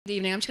Good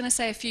evening. I'm just going to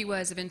say a few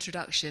words of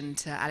introduction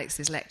to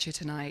Alex's lecture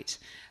tonight.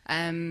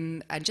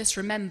 And just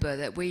remember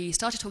that we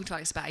started talking to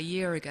Alex about a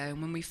year ago,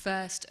 and when we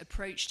first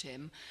approached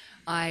him,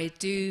 I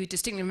do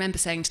distinctly remember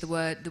saying to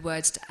the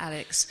words to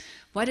Alex,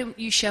 why don't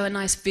you show a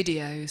nice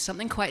video,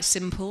 something quite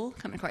simple,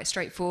 something quite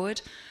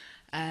straightforward,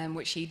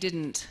 which he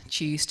didn't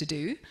choose to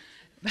do.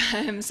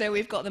 So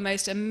we've got the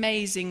most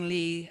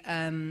amazingly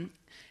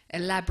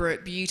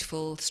elaborate,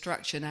 beautiful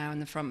structure now in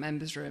the front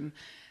members room,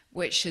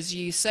 which has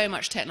used so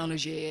much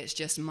technology, it's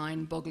just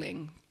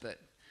mind-boggling, but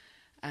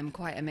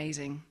quite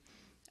amazing.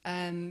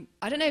 I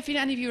don't know if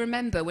any of you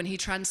remember when he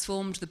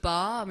transformed the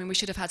bar. I mean, we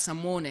should have had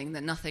some warning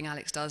that nothing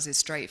Alex does is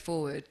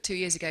straightforward. 2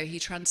 years ago, he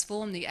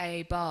transformed the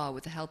AA bar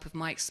with the help of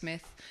Mike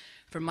Smith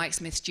from Mike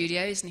Smith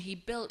Studios, and he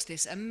built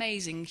this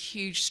amazing,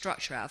 huge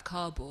structure out of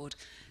cardboard.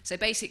 So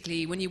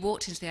basically, when you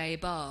walked into the AA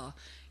bar,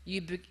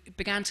 you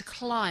began to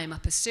climb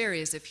up a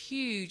series of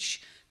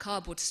huge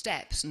cardboard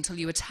steps until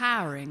you were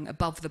towering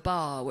above the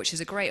bar, which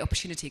is a great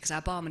opportunity because our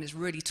barman is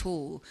really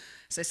tall.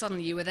 So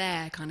suddenly you were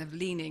there kind of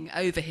leaning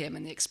over him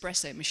and the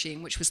espresso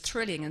machine, which was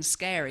thrilling and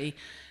scary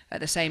at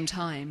the same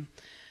time.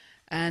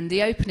 And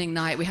the opening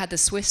night, we had the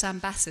Swiss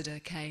ambassador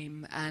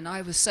came, and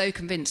I was so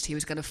convinced he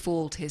was going to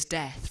fall to his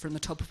death from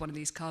the top of one of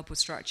these cardboard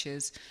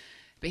structures.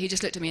 But he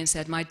just looked at me and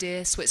said, "My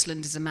dear,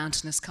 Switzerland is a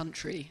mountainous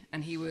country."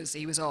 And he was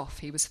off,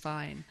 he was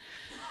fine.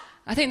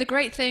 I think the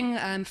great thing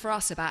for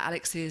us about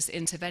Alex's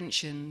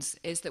interventions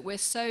is that we're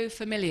so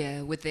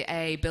familiar with the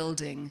AA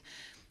building.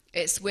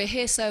 We're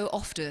here so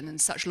often and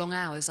such long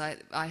hours.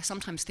 I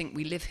sometimes think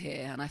we live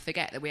here, and I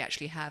forget that we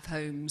actually have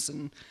homes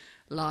and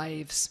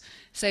lives.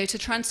 So to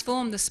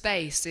transform the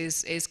space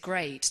is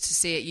great, to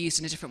see it used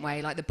in a different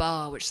way, like the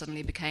bar, which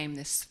suddenly became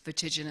this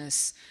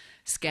vertiginous,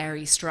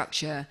 scary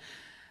structure.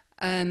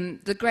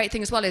 The great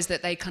thing as well is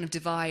that they kind of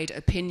divide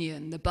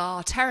opinion. The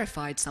bar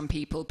terrified some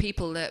people.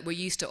 People that were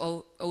used to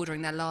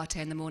ordering their latte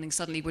in the morning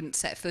suddenly wouldn't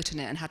set foot in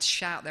it and had to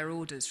shout their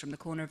orders from the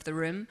corner of the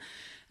room.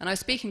 And I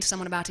was speaking to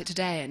someone about it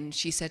today, and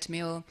she said to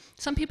me, "Oh,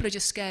 some people are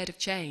just scared of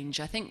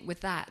change." I think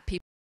with that,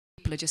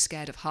 people are just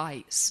scared of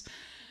heights.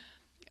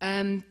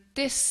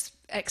 This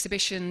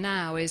exhibition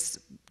now is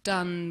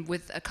done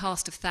with a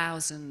cast of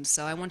thousands,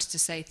 so I wanted to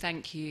say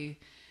thank you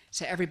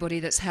to everybody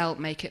that's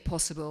helped make it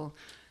possible.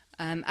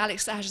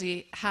 Alex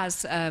actually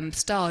has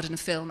starred in a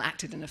film,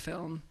 acted in a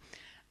film,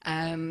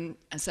 and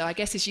so I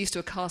guess he's used to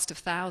a cast of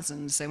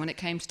thousands, so when it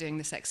came to doing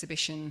this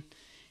exhibition,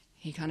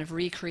 he kind of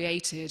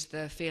recreated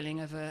the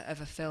feeling of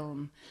a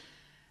film.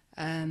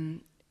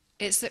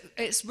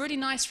 It's really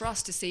nice for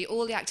us to see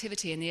all the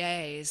activity in the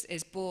AA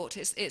is brought.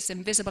 It's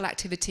invisible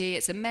activity,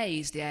 it's a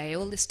maze, the AA,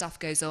 all this stuff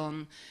goes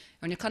on,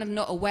 and you're kind of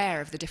not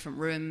aware of the different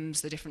rooms,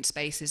 the different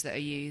spaces that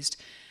are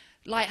used.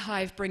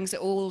 LightHive brings it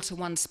all to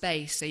one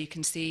space so you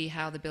can see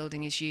how the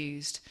building is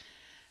used.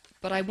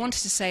 But I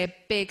wanted to say a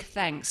big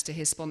thanks to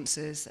his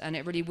sponsors, and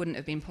it really wouldn't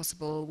have been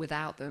possible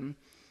without them.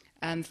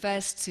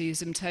 First to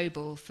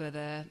Zumtobel for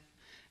the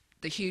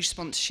huge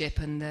sponsorship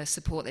and the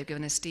support they've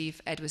given us,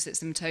 Steve Edwards at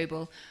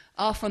Zumtobel,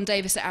 Arfon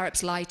Davis at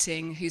Arabs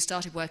Lighting, who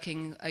started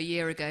working a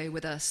year ago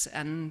with us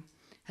and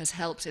has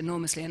helped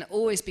enormously and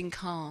always been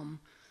calm,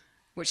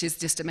 which is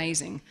just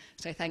amazing.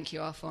 So thank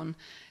you, Arfon.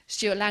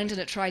 Stuart Langdon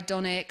at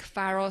Tridonic,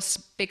 Pharos,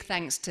 big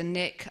thanks to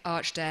Nick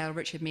Archdale,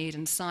 Richard Mead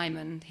and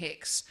Simon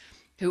Hicks,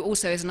 who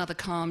also is another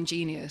calm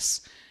genius,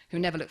 who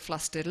never looked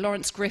flustered.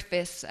 Lawrence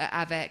Griffiths at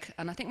AVEC,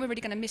 and I think we're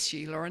really going to miss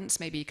you, Lawrence.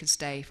 Maybe you could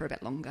stay for a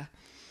bit longer.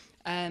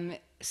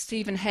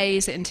 Stephen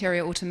Hayes at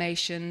Interior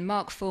Automation,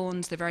 Mark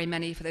Fawns, the very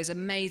many, for those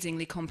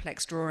amazingly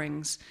complex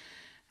drawings.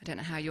 I don't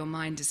know how your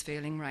mind is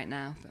feeling right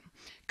now. But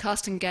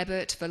Carsten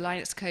Gebert for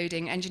Linux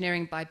coding,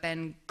 engineering by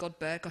Ben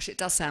Godberg. Gosh, it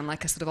does sound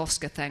like a sort of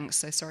Oscar thanks,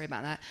 so sorry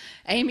about that.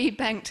 Amy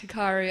Bank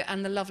Takaru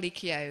and the lovely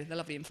Kyo, the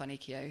lovely and funny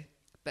Kyo.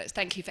 But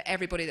thank you for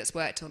everybody that's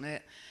worked on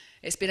it.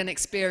 It's been an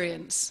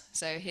experience.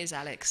 So here's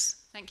Alex.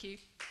 Thank you.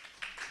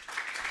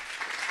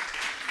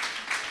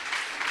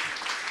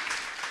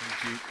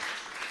 Thank you.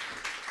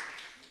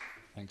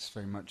 Thanks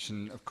very much,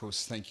 and of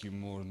course thank you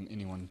more than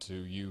anyone to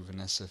you,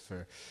 Vanessa,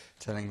 for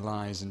telling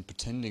lies and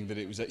pretending that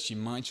it was actually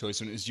my choice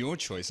when it was your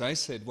choice. I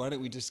said, why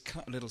don't we just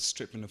cut a little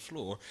strip in the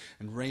floor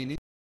and rain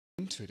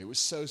into it? It was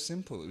so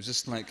simple. It was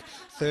just like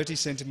 30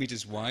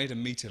 centimeters wide, a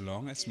meter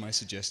long. That's my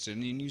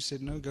suggestion. And you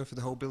said, no, go for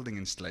the whole building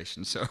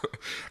installation. So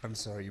I'm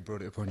sorry you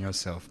brought it upon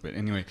yourself. But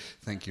anyway,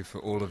 thank you for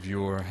all of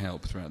your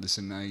help throughout this.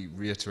 And I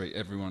reiterate,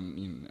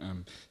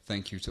 everyone,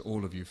 thank you to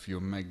all of you for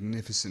your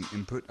magnificent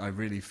input. I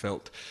really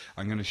felt,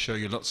 I'm going to show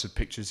you lots of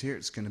pictures here.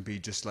 It's going to be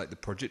just like the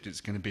project.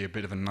 It's going to be a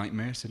bit of a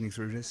nightmare sitting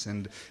through this.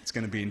 And it's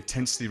going to be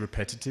intensely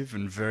repetitive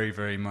and very,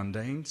 very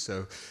mundane.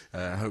 So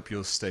I hope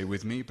you'll stay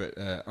with me. But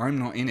I'm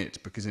not in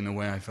it because in a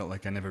way I felt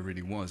like I never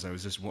really was. I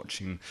was just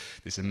watching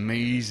this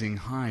amazing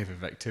hive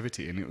of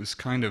activity, and it was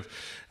kind of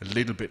a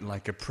little bit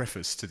like a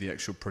preface to the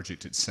actual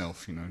project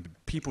itself. You know,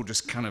 people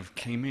just kind of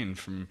came in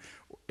from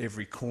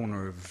every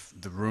corner of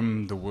the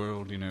room, the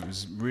world. You know, it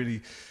was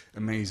really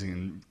amazing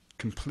and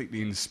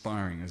completely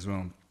inspiring as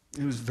well.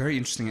 It was very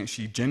interesting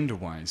actually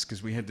gender-wise,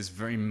 because we had this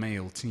very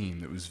male team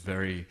that was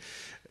very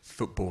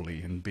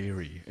football-y and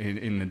beery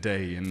in the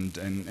day, and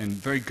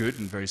very good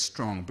and very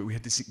strong. But we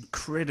had this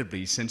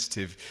incredibly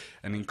sensitive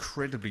and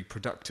incredibly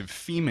productive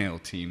female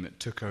team that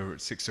took over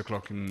at 6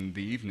 o'clock in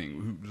the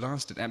evening, who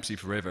lasted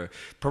absolutely forever,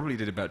 probably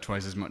did about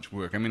twice as much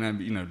work. I mean,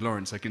 you know,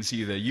 Lawrence, I can see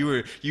you there.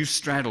 You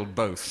straddled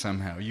both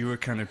somehow. You were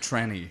kind of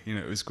tranny, you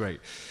know, it was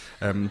great.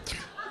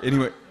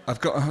 Anyway,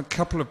 I've got a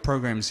couple of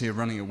programs here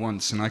running at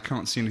once, and I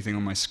can't see anything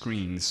on my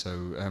screen,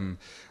 so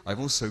I've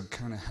also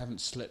kind of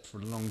haven't slept for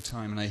a long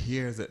time, and I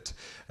hear that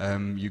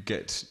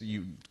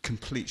you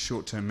complete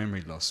short-term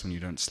memory loss when you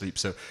don't sleep,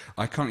 so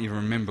I can't even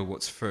remember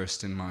what's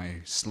first in my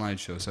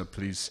slideshow, so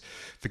please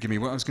forgive me.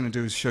 What I was going to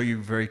do is show you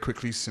very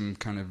quickly some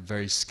kind of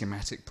very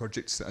schematic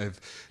projects that I've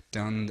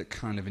done that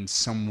kind of in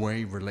some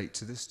way relate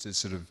to this, to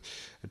sort of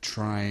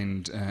try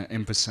and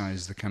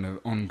emphasize the kind of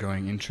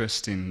ongoing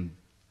interest in,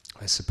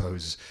 I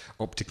suppose,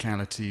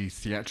 opticality,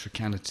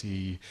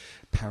 theatricality,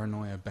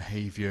 paranoia,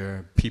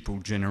 behavior,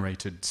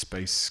 people-generated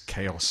space,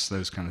 chaos,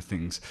 those kind of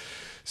things.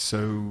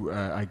 So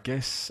I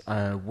guess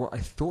what I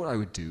thought I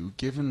would do,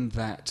 given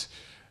that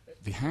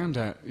the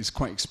handout is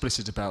quite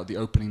explicit about the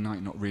opening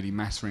night not really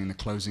mattering, the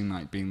closing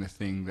night being the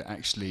thing that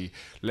actually,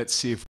 let's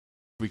see if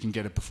we can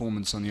get a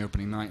performance on the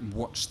opening night and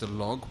watch the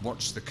log,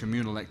 watch the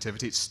communal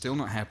activity. It's still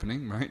not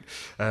happening, right?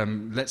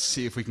 Let's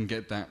see if we can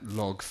get that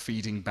log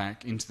feeding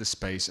back into the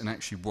space and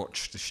actually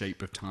watch the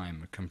shape of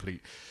time, a complete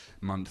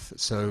month.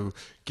 So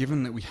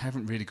given that we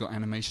haven't really got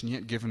animation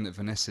yet, given that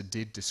Vanessa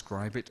did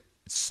describe it,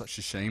 it's such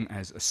a shame,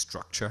 as a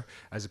structure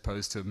as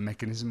opposed to a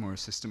mechanism or a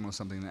system or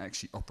something that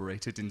actually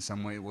operated in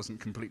some way. It wasn't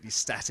completely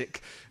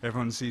static.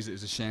 Everyone sees it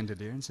as a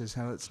chandelier and says,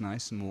 "Oh, that's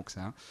nice," and walks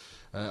out.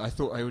 I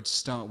thought I would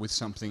start with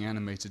something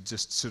animated,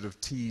 just sort of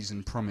tease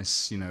and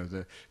promise, you know,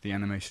 the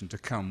animation to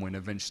come when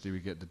eventually we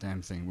get the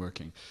damn thing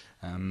working.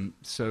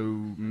 So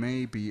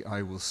maybe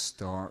I will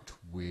start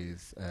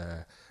with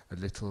a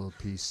little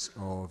piece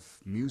of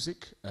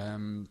music.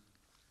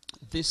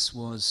 This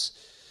was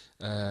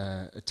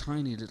a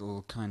tiny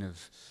little kind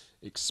of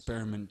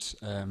experiment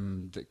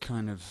that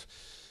kind of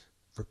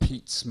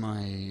repeats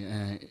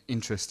my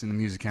interest in the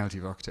musicality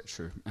of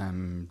architecture,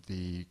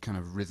 the kind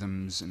of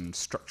rhythms and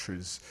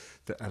structures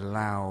that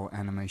allow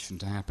animation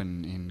to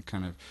happen in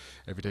kind of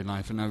everyday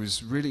life. And I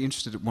was really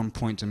interested at one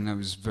point, I mean, I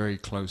was very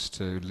close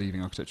to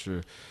leaving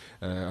architecture.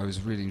 I was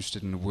really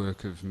interested in the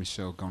work of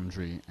Michel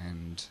Gondry,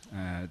 and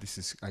this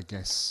is, I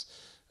guess,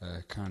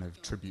 kind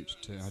of tribute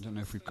to, I don't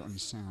know if we've got any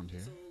sound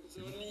here.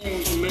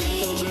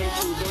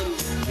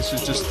 This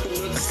was just a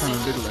kind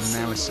of little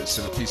analysis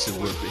of a piece of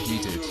work that he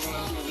did.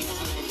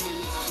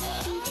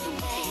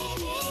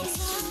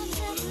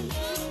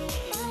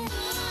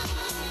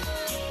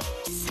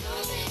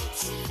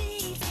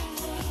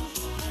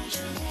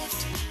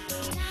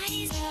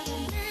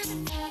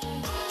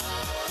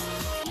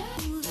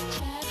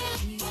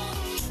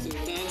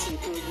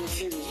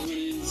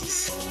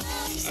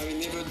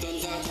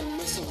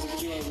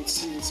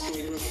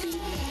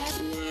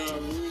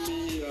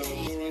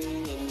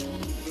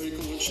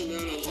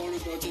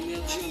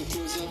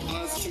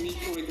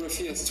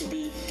 To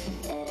be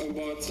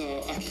about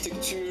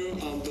architecture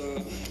and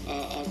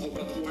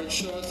about white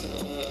shot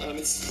and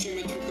its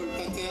geometrical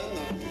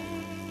pattern.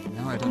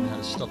 Now I don't know how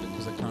to stop it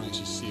because I can't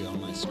actually see it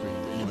on my screen.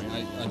 But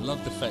anyway, I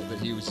love the fact that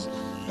he was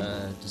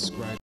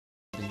describing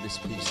this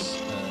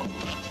piece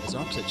as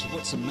architecture.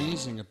 What's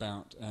amazing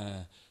about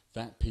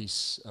that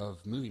piece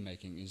of movie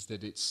making is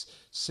that it's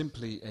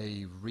simply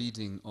a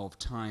reading of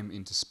time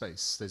into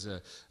space. There's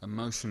a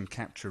motion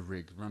capture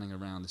rig running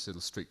around this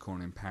little street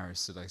corner in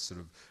Paris that I sort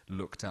of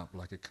looked up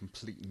like a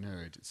complete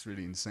nerd. It's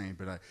really insane,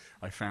 but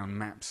I found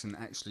maps and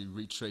actually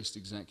retraced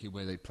exactly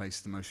where they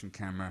placed the motion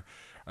camera.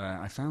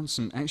 I found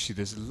some, actually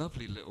there's a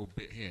lovely little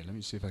bit here, let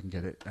me see if I can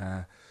get it,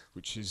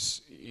 which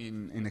is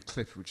in a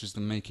clip, which is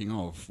the making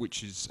of,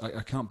 which is,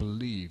 I can't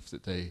believe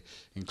that they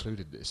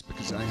included this,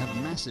 because I have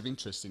a massive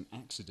interest in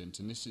accident,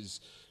 and this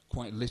is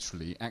quite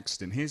literally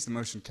accident. Here's the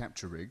motion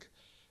capture rig.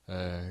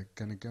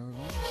 Gonna go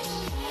around.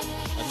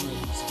 I don't know,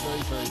 it's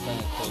very, very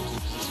bad quality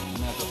because it's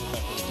mad off the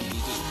back of the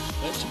DVD.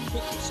 They actually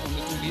put this on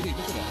the DVD,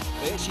 look at that.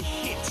 They actually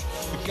hit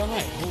the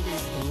guy holding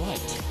up the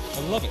light.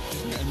 I love it.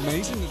 Isn't it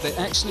amazing that they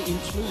actually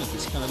include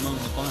this kind of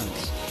moment of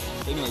violence?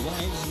 But anyway, what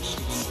I was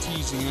interested in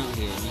teasing out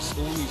here was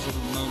all these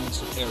little moments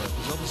of error,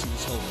 because obviously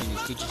this whole thing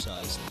is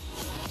digitized.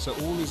 So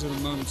all these little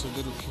moments of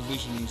little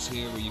collisions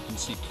here where you can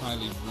see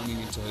Kylie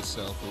running into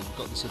herself, or we've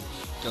got these sort of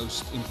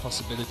ghost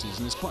impossibilities,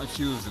 and there's quite a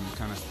few of them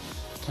kind of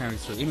carry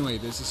through. Anyway,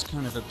 there's this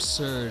kind of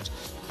absurd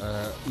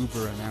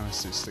Uber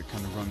analysis that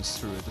kind of runs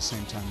through at the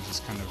same time as this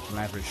kind of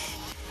lavish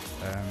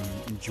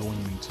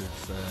enjoyment of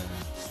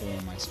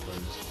form, I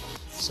suppose.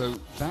 So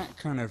that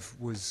kind of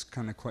was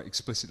kind of quite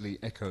explicitly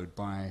echoed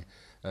by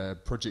a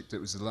project that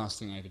was the last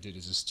thing I ever did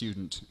as a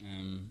student.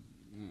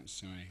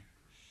 Sorry,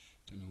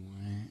 don't know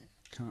why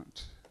I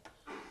can't.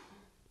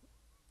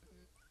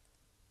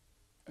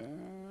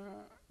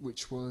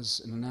 Which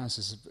was an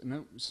analysis of,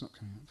 no, it's not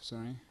coming up,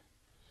 sorry.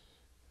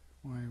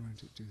 Why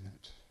won't it do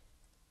that?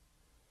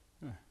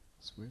 Ah,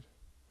 that's weird.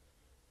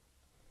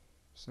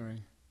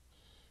 Sorry.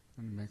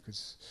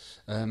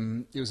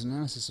 It was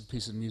analysis of a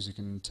piece of music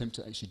and an attempt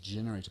to actually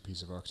generate a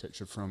piece of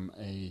architecture from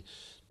a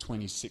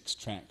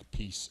 26-track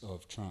piece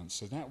of trance.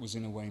 So that was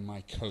in a way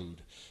my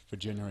code for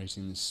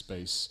generating this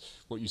space.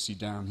 What you see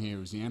down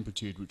here is the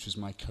amplitude, which was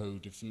my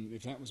code.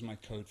 If that was my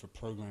code for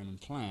program and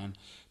plan,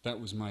 that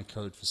was my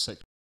code for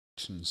section.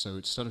 So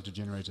it started to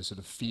generate a sort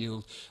of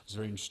field. I was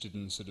very interested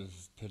in the sort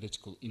of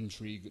political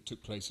intrigue that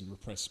took place in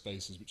repressed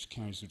spaces, which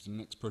carries through to the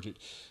next project,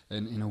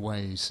 and in a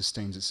way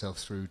sustains itself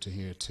through to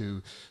here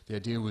too. The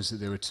idea was that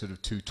there were sort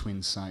of two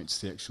twin sites,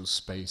 the actual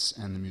space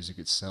and the music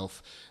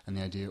itself, and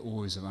the idea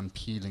always of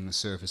unpeeling the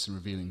surface and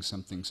revealing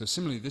something. So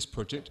similarly, this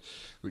project,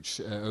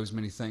 which owes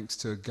many thanks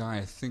to a guy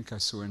I think I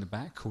saw in the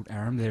back called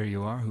Aram, there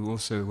you are, who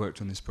also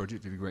worked on this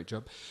project, did a great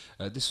job.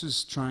 This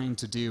was trying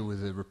to deal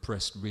with the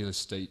repressed real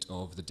estate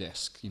of the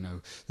desk. You know,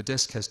 the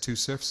desk has two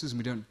surfaces and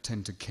we don't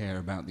tend to care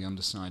about the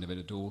underside of it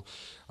at all.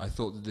 I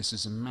thought that this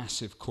is a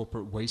massive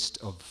corporate waste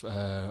of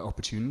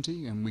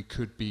opportunity, and we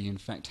could be in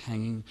fact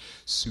hanging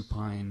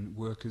supine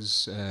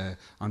workers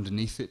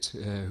underneath it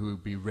who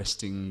would be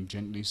resting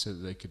gently so that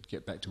they could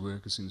get back to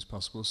work as soon as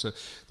possible. So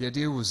the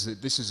idea was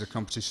that this is a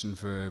competition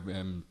for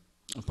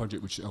a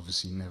project which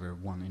obviously never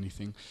won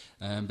anything,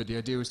 but the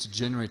idea was to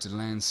generate a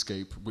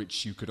landscape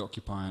which you could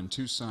occupy on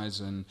two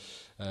sides and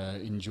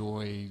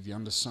enjoy the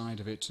underside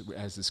of it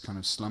as this kind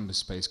of slumber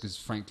space, because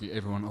frankly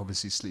everyone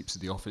obviously sleeps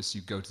at the office.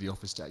 You go to the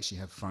office to actually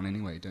have fun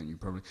anyway, don't you?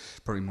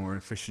 Probably more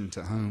efficient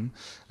at home.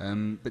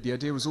 But the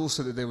idea was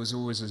also that there was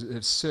always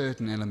a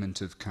certain element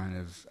of kind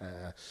of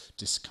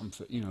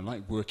discomfort, you know,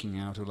 like working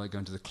out or like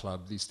going to the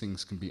club. These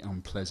things can be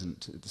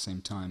unpleasant at the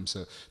same time.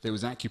 So there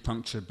was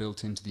acupuncture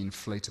built into the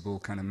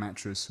inflatable kind of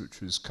mattress, which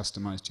was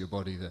customized to your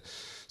body. The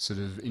sort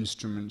of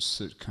instruments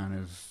that kind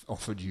of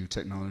offered you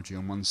technology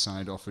on one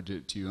side, offered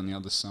it to you on the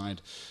other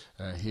side.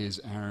 Here's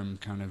Aram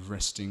kind of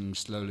resting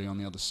slowly on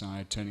the other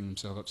side, turning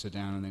himself upside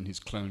down, and then his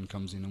clone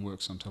comes in and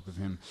works on top of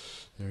him.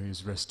 There he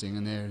is resting,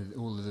 and there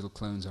all the little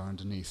clones are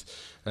underneath.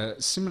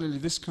 Similarly,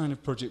 this kind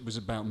of project was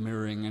about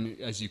mirroring, and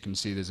as you can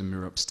see, there's a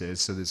mirror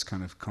upstairs, so there's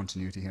kind of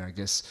continuity here, I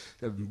guess.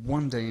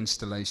 One-day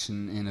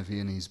installation in a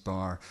Viennese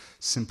bar,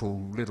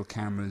 simple little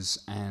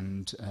cameras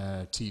and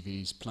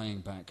TVs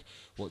playing back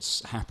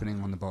what's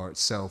happening on the bar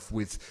itself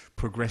with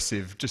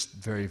progressive, just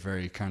very,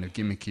 very kind of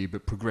gimmicky,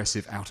 but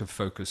progressive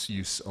out-of-focus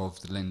use of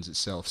the lens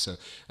itself. So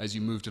as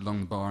you moved along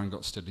the bar and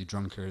got steadily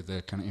drunker,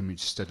 the kind of image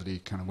steadily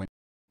kind of went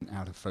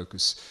out of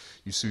focus.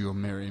 You saw your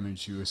mirror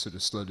image, you were sort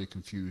of slowly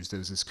confused. There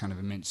was this kind of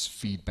immense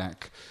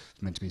feedback,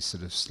 meant to be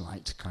sort of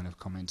slight kind of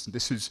comments. And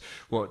this is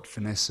what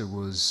Vanessa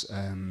was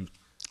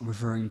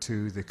referring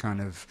to, the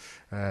kind of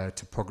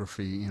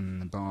topography in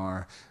the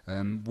bar.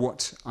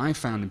 What I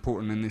found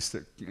important in this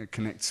that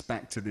connects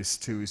back to this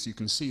too is you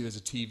can see there's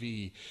a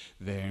TV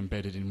there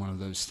embedded in one of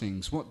those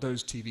things. What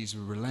those TVs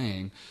were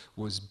relaying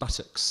was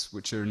buttocks,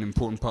 which are an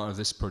important part of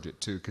this project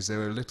too, because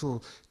there are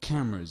little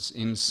cameras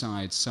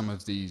inside some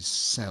of these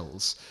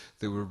cells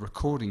that were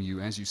recording you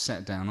as you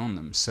sat down on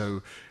them.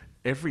 So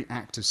every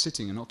act of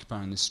sitting and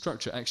occupying this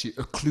structure actually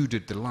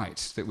occluded the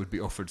light that would be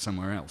offered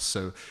somewhere else.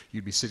 So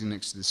you'd be sitting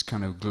next to this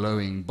kind of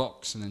glowing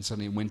box, and then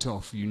suddenly it went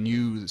off. You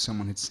knew that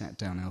someone had sat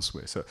down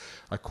elsewhere. So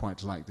I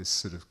quite like this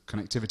sort of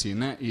connectivity,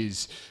 and that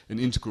is an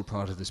integral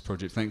part of this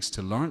project, thanks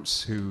to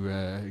Lawrence,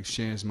 who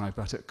shares my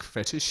buttock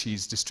fetish.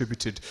 He's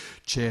distributed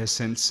chair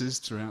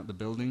sensors throughout the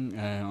building,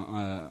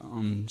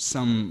 on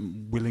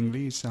some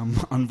willingly, some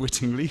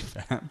unwittingly,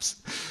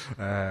 perhaps.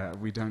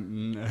 We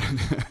don't.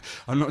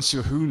 I'm not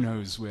sure who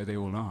knows where they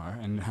all are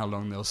and how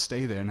long they'll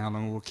stay there and how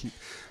long we'll keep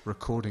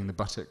recording the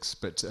buttocks,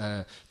 but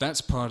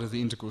that's part of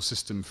the integral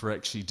system for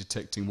actually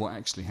detecting what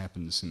actually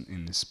happens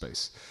in this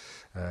space.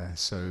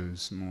 So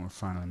some more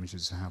final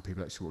images of how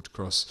people actually walked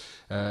across.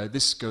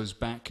 This goes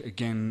back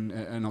again,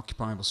 an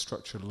occupiable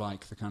structure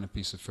like the kind of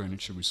piece of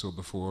furniture we saw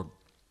before.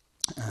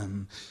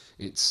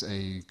 It's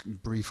a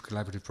brief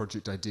collaborative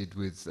project I did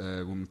with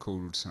a woman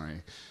called,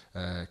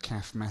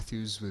 Kath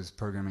Matthews, with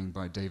programming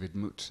by David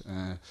Mutt,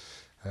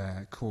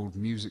 called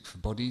Music for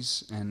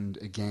Bodies, and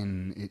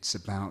again it's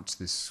about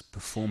this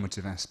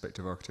performative aspect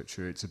of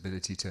architecture, its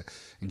ability to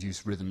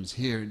induce rhythms.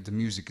 Here the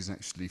music is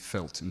actually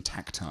felt and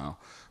tactile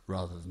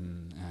rather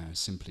than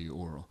simply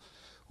oral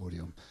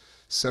audio.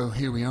 So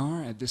here we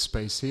are at this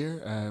space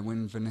here.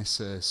 When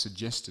Vanessa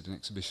suggested an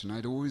exhibition,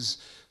 I'd always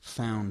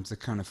found the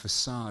kind of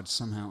facade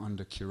somehow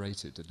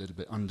under-curated, a little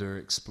bit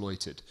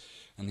under-exploited,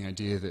 and the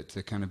idea that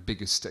the kind of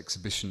biggest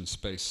exhibition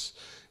space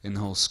in the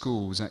whole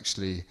school was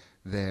actually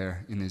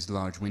there in these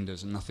large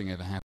windows and nothing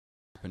ever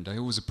happened. I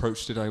always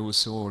approached it, I always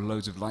saw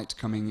loads of light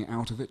coming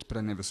out of it, but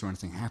I never saw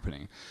anything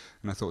happening.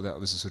 And I thought that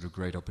was a sort of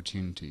great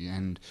opportunity,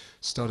 and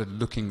started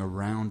looking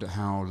around at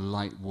how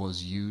light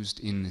was used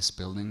in this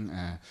building.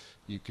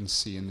 you can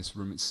see in this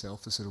room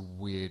itself the sort of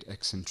weird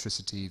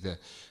eccentricity. The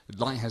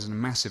light has a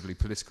massively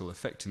political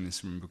effect in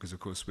this room because, of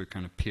course, we're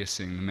kind of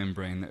piercing the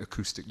membrane that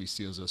acoustically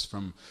seals us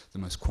from the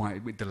most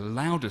quiet. The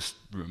loudest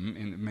room,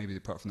 maybe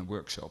apart from the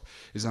workshop,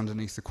 is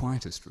underneath the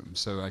quietest room.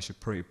 So I should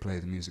probably play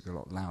the music a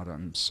lot louder.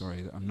 I'm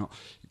sorry that I'm not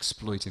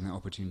exploiting that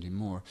opportunity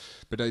more.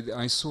 But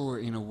I saw,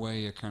 in a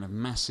way, a kind of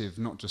massive,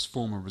 not just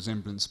formal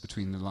resemblance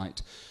between the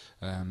light,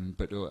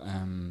 but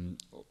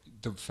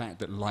the fact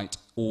that light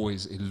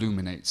always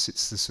illuminates.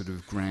 It's the sort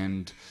of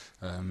grand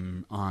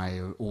eye,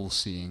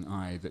 all-seeing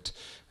eye that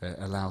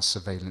allows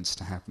surveillance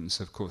to happen.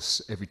 So, of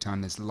course, every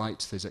time there's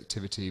light, there's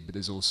activity, but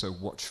there's also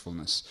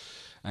watchfulness.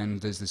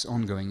 And there's this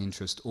ongoing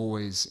interest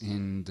always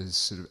in this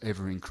sort of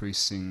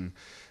ever-increasing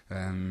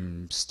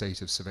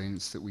state of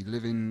surveillance that we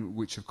live in,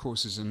 which, of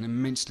course, is an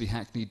immensely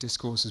hackneyed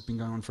discourse, has been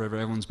going on forever.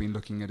 Everyone's been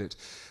looking at it.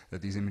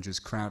 These images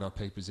crowd our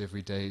papers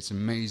every day. It's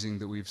amazing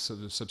that we've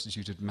sort of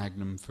substituted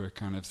Magnum for a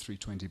kind of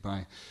 320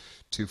 by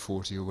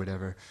 240 or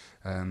whatever.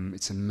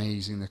 It's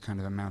amazing the kind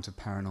of amount of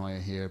paranoia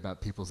here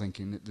about people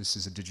thinking that this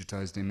is a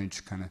digitized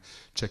image, kind of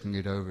checking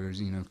it over,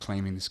 you know,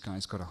 claiming this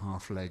guy's got a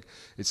half leg.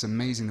 It's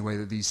amazing the way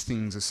that these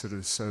things are sort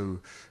of so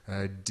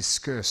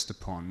discoursed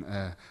upon.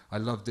 I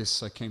love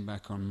this. I came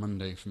back on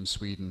Monday from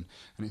Sweden,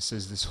 and it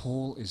says this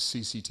hall is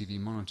CCTV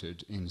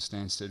monitored in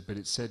Stansted, but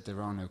it said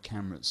there are no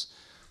cameras,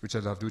 which I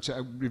loved. Which it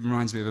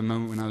reminds me of a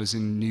moment when I was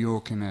in New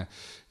York in a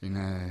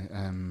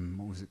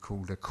what was it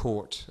called, a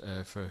court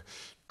for.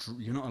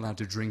 You're not allowed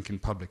to drink in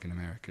public in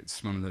America.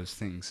 It's one of those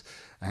things.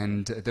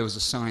 And there was a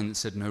sign that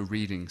said no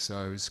reading, so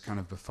I was kind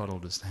of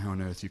befuddled as to how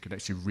on earth you could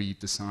actually read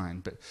the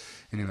sign. But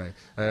anyway,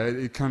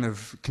 it kind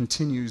of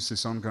continues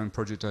this ongoing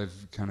project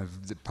I've kind of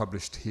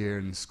published here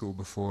in the school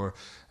before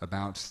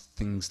about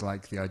things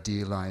like the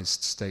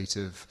idealized state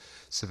of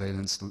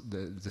surveillance,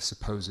 the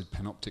supposed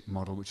panoptic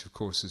model, which of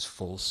course is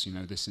false. You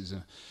know, this is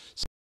a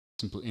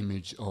simple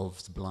image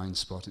of the blind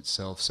spot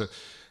itself. So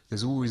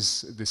there's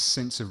always this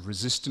sense of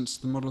resistance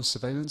to the model of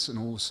surveillance, and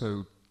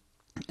also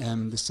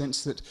the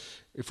sense that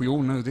if we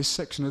all know this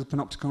section of the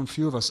panopticon,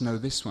 few of us know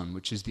this one,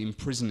 which is the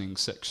imprisoning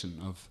section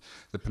of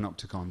the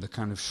panopticon, the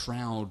kind of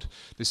shroud.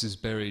 This is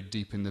buried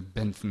deep in the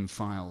Bentham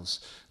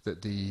files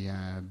that the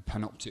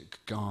panoptic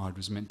guard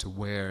was meant to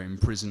wear,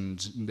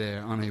 imprisoned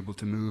there, unable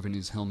to move in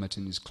his helmet,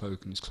 in his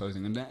cloak, and his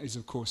clothing. And that is,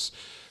 of course,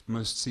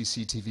 most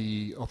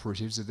CCTV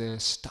operatives are there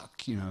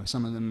stuck. You know,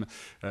 some of them,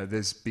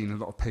 there's been a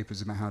lot of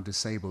papers about how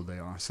disabled they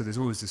are. So there's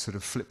always this sort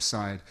of flip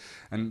side.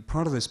 And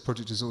part of this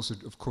project is also,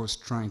 of course,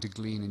 trying to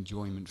glean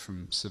enjoyment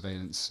from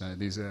surveillance.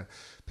 These are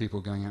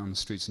people going out on the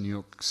streets in New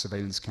York,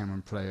 surveillance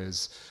camera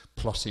players,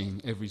 plotting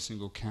every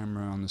single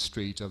camera on the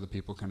street. Other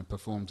people kind of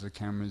perform to the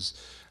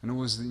cameras. And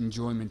always the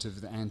enjoyment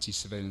of the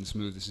anti-surveillance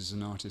move. This is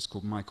an artist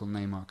called Michael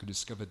Neymark who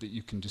discovered that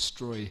you can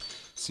destroy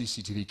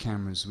CCTV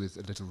cameras with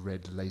a little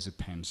red laser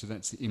pen. So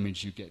that's the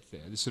image you get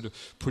there. This sort of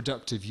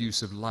productive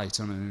use of light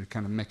on a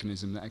kind of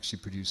mechanism that actually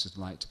produces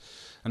light.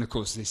 And of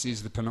course, this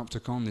is the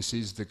panopticon, this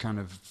is the kind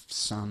of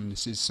sun,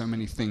 this is so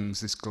many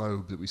things, this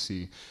globe that we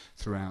see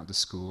throughout the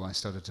school. I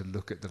started to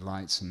look at the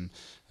lights, and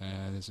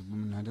there's a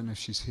woman, I don't know if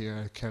she's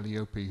here,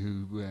 Calliope,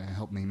 who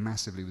helped me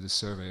massively with a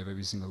survey of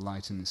every single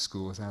light in this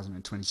school,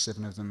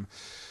 1,027 of them.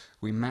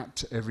 We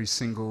mapped every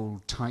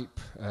single type,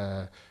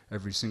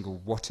 every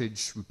single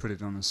wattage. We put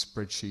it on a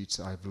spreadsheet.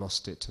 I've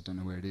lost it. I don't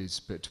know where it is.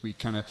 But we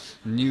kind of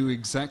knew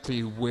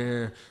exactly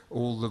where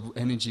all the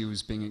energy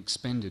was being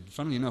expended.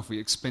 Funnily enough, we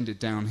expend it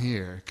down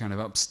here, kind of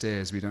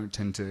upstairs. We don't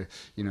tend to,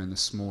 you know, in the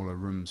smaller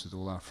rooms with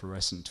all our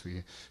fluorescent.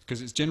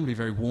 Because it's generally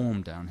very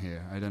warm down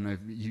here. I don't know if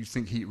you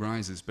think heat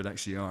rises, but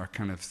actually our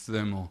kind of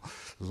thermal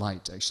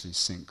light actually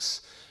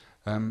sinks.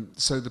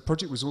 So the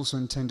project was also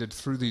intended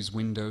through these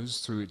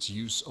windows, through its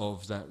use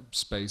of that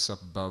space up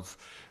above,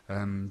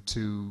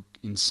 to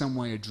in some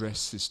way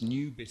address this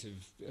new bit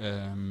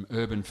of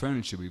urban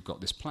furniture we've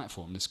got, this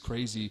platform, this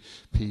crazy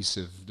piece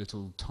of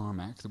little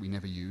tarmac that we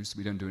never use, that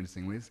we don't do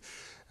anything with.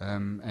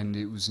 And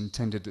it was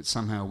intended that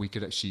somehow we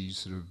could actually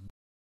sort of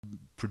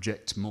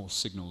project more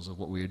signals of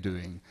what we are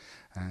doing.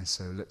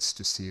 So let's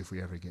just see if we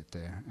ever get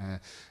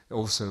there.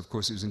 Also, of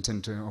course, it was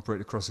intended to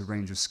operate across a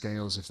range of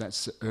scales. If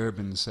that's the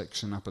urban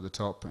section up at the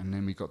top, and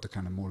then we got the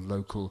kind of more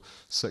local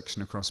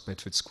section across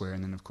Bedford Square,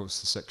 and then, of course,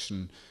 the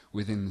section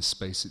within the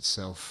space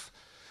itself.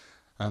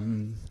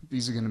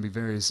 These are going to be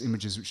various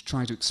images which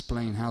try to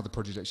explain how the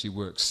project actually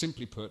works.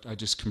 Simply put, I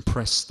just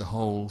compressed the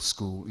whole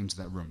school into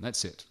that room.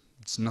 That's it.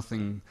 It's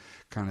nothing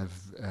kind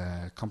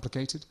of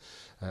complicated.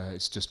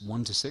 It's just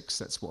 1 to 6.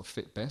 That's what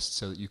fit best,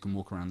 so that you can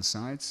walk around the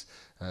sides.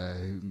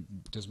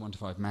 Does 1 to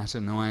 5 matter?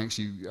 No, I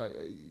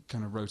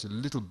kind of wrote a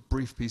little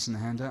brief piece in the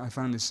handout. I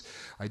found this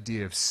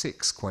idea of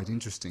 6 quite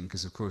interesting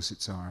because, of course,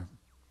 it's our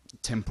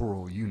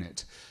temporal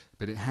unit.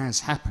 But it has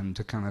happened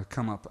to kind of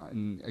come up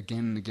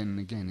again and again and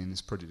again in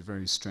this project.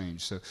 Very strange.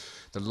 So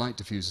the light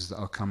diffusers that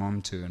I'll come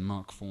on to, and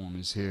Mark Form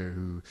is here,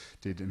 who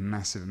did a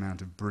massive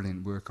amount of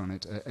brilliant work on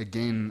it.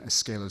 Again, a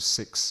scale of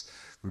 6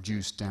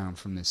 reduced down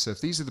from this. So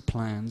if these are the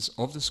plans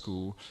of the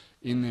school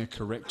in their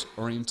correct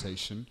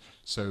orientation,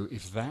 so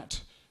if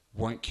that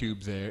white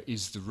cube there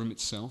is the room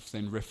itself,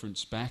 then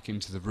referenced back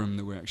into the room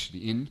that we're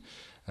actually in.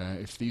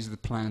 If these are the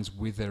plans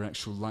with their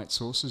actual light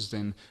sources,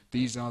 then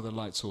these are the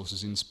light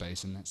sources in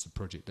space, and that's the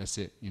project. That's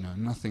it. You know,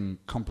 nothing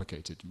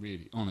complicated,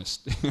 really.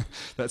 Honest.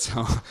 That's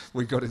how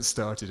we got it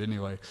started,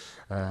 anyway.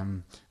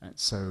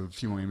 So a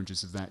few more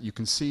images of that. You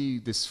can see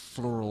this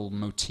floral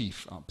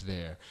motif up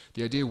there.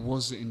 The idea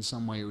was that in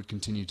some way it would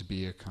continue to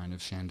be a kind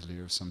of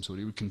chandelier of some sort.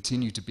 It would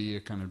continue to be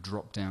a kind of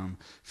drop-down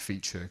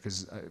feature,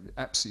 because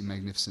absolutely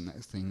magnificent,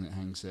 that thing that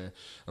hangs there.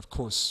 Of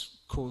course,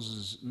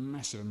 causes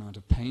massive amount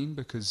of pain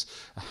because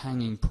a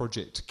hanging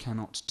project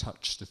cannot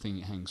touch the thing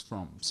it hangs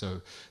from.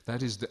 So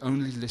that is the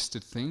only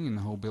listed thing in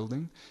the whole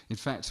building. In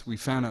fact, we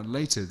found out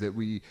later that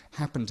we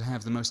happen to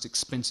have the most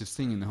expensive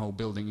thing in the whole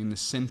building in the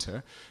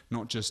center,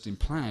 not just in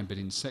plan but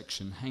in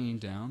section, hanging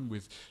down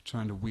with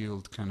trying to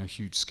wield kind of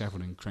huge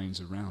scaffolding cranes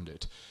around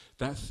it.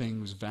 That thing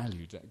was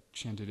valued, that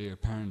chandelier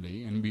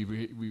apparently, and we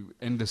were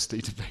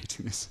endlessly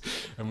debating this,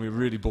 and we were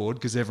really bored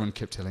because everyone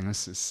kept telling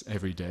us this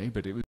every day,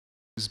 but it was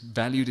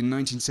valued in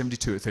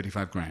 1972 at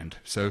 35 grand.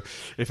 So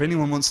if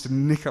anyone wants to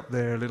nick up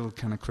their little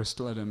kind of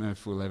crystal, I don't know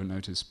if we'll ever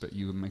notice, but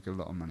you will make a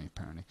lot of money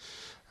apparently.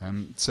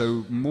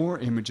 So more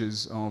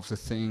images of the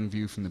thing,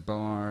 view from the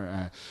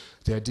bar,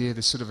 the idea,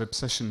 this sort of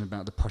obsession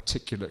about the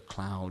particulate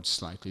cloud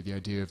slightly, the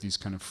idea of these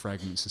kind of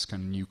fragments, this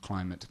kind of new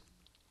climate.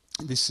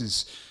 This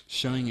is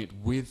showing it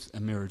with a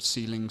mirrored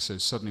ceiling, so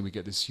suddenly we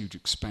get this huge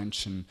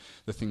expansion.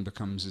 The thing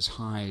becomes as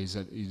high as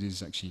it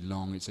is actually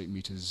long. It's 8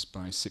 meters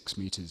by 6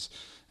 meters,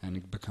 and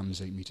it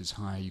becomes 8 meters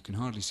high. You can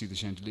hardly see the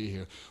chandelier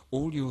here.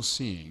 All you're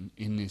seeing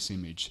in this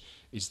image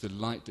is the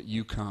light that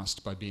you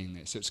cast by being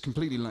there. So it's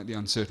completely like the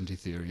uncertainty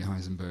theory,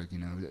 Heisenberg, you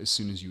know, as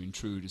soon as you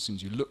intrude, as soon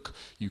as you look,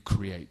 you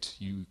create,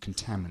 you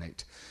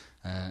contaminate.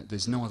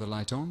 There's no other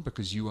light on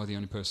because you are the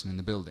only person in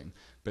the building.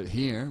 But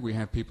here we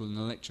have people in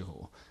the lecture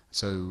hall.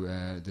 So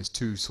there's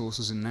two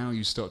sources, and now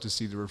you start to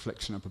see the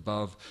reflection up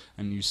above,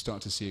 and you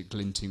start to see it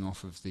glinting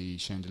off of the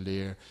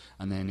chandelier,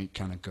 and then it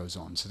kind of goes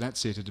on. So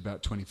that's it at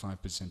about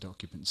 25%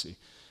 occupancy.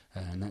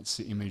 And that's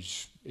the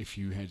image, if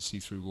you had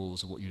see-through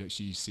walls, of what you'd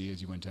actually see as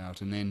you went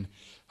out. And then,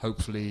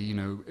 hopefully, you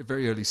know, at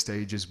very early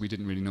stages, we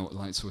didn't really know what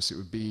light source it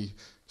would be,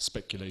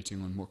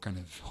 speculating on what kind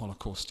of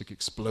holocaustic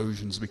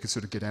explosions we could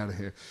sort of get out of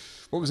here.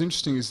 What was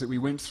interesting is that we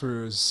went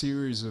through a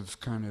series of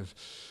kind of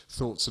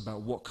thoughts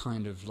about what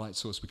kind of light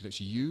source we could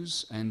actually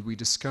use, and we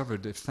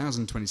discovered if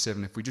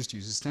 1027, if we just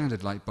use a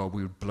standard light bulb,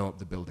 we would blow up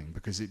the building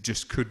because it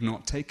just could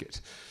not take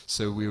it.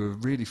 So we were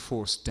really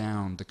forced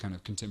down the kind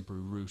of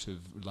contemporary route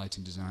of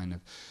lighting design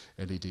of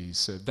LEDs.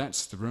 So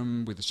that's the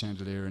room with the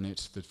chandelier in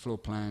it, the floor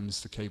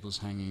plans, the cables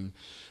hanging.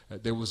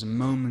 There was a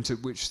moment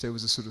at which there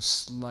was a sort of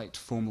slight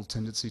formal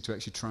tendency to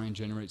actually try and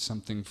generate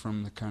something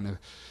from the kind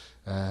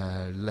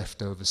of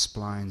leftover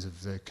splines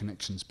of the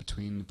connections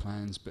between the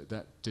plans, but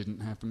that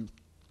didn't happen.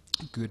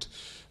 Good.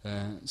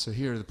 So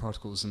here are the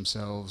particles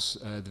themselves,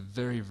 the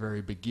very,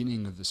 very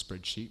beginning of the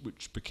spreadsheet,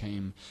 which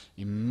became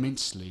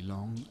immensely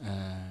long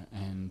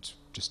and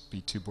just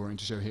be too boring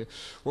to show here.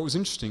 What was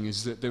interesting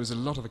is that there was a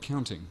lot of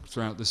accounting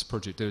throughout this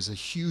project. There was a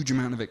huge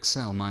amount of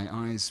Excel. My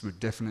eyes were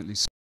definitely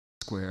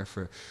square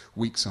for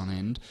weeks on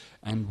end.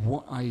 And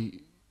what I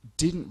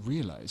didn't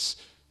realize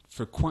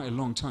for quite a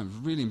long time,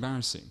 really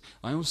embarrassing,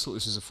 I always thought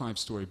this was a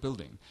 5-story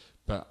building.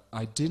 But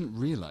I didn't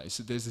realize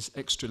that there's this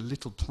extra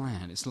little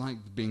plan. It's like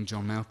being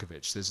John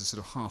Malkovich. There's a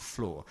sort of half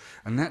floor,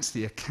 and that's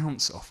the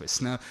accounts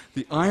office. Now,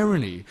 the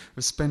irony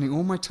of spending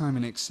all my time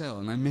in Excel,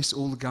 and I miss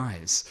all the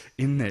guys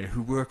in there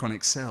who work on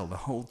Excel the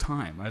whole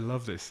time. I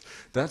love this.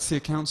 That's the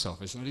accounts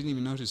office, and I didn't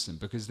even notice them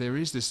because there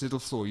is this little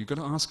floor. You've got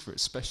to ask for it,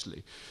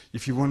 especially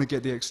if you want to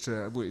get the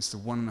extra. Well, it's the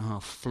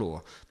 1.5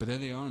 floor, but there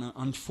they are. And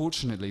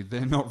unfortunately,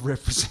 they're not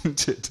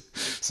represented,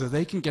 so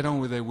they can get on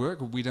with their work.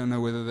 We don't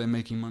know whether they're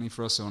making money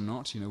for us or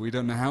not. You know, we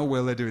don't know how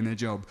well they're doing their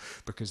job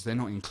because they're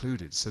not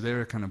included. So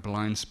they're a kind of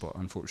blind spot,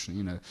 unfortunately.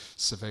 You know,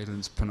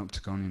 surveillance,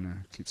 panopticon, you know,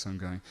 keeps on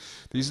going.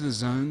 These are the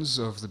zones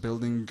of the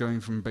building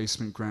going from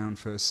basement, ground,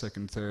 first,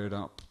 second, third,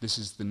 up. This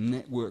is the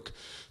network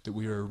that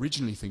we were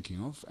originally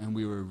thinking of, and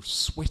we were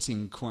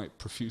sweating quite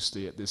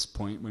profusely at this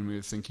point when we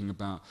were thinking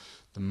about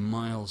the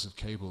miles of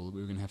cable that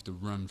we were going to have to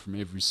run from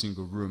every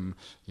single room,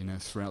 you know,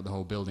 throughout the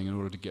whole building in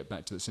order to get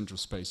back to the central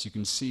space. You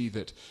can see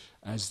that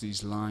as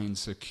these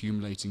lines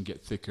accumulate and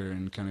get thicker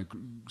and kind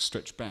of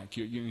stretch back,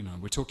 you know,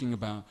 we're talking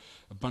about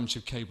a bunch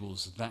of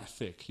cables that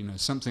thick, you know,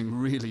 something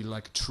really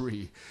like a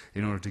tree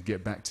in order to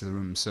get back to the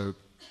room. So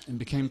it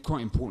became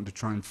quite important to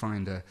try and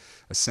find a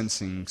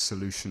sensing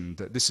solution.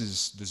 That this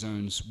is the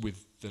zones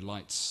with the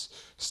lights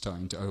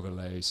starting to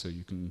overlay, so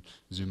you can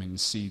zoom in and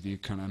see the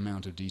kind of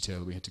amount of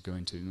detail we had to go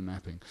into in the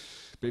mapping.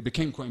 But it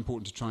became quite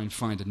important to try and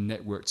find a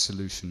networked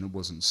solution that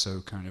wasn't so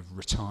kind of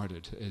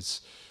retarded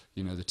as,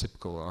 you know, the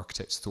typical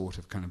architect's thought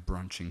of kind of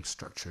branching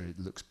structure. It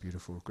looks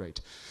beautiful,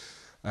 great.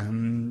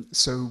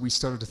 So we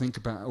started to think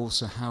about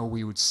also how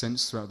we would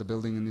sense throughout the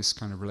building, and this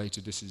kind of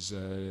related. This is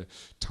a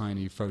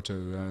tiny photo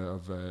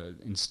of an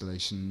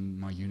installation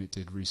my unit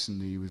did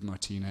recently with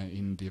Martina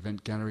in the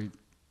event gallery.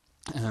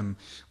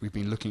 We've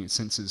been looking at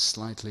sensors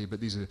slightly, but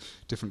these are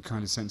different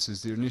kind of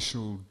sensors. The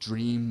initial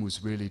dream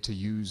was really to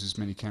use as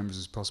many cameras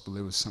as possible.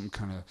 There was some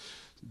kind of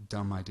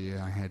dumb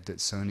idea I had that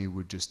Sony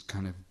would just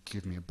kind of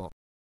give me a box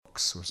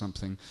or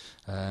something,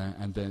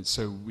 and then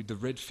the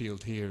red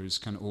field here is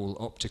kind of all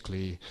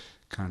optically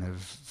kind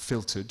of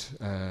filtered.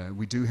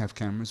 We do have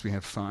cameras, we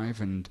have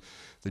 5, and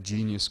the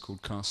genius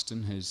called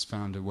Carsten has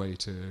found a way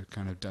to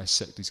kind of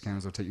dissect these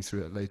cameras. I'll take you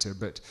through that later,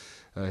 but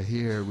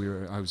here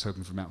I was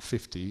hoping for about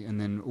 50,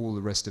 and then all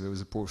the rest of it was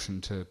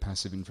apportioned to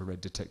passive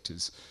infrared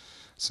detectors.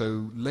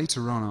 So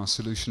later on our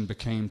solution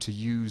became to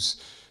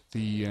use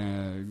the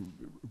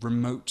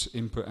remote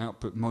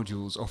input-output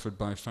modules offered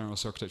by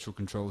Pharos Architectural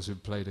Controls, who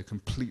have played a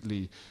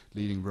completely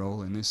leading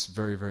role in this.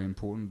 Very, very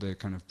important. They're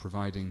kind of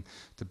providing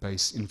the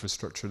base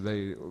infrastructure.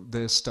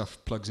 Their stuff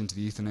plugs into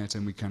the Ethernet,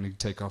 and we kind of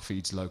take our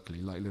feeds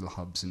locally, like little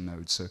hubs and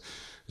nodes. So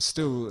it's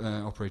still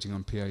operating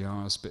on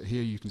PARs, but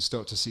here you can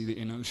start to see the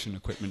in-ocean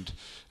equipment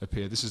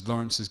appear. This is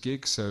Lawrence's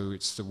gig, so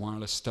it's the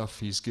wireless stuff.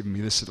 He's given me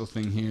this little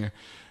thing here,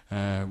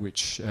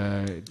 which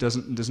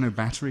there's no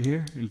battery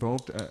here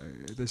involved.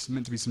 There's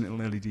meant to be some little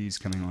LEDs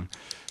coming on.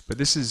 But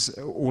this is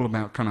all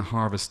about kind of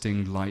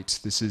harvesting light.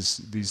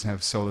 These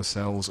have solar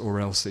cells, or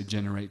else they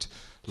generate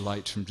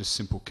light from just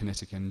simple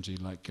kinetic energy,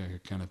 like a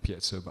kind of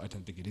piezo, but I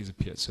don't think it is a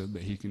piezo,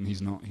 but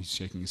he's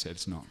shaking his head,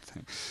 it's not.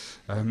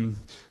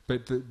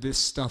 But this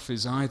stuff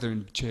is either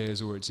in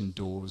chairs or it's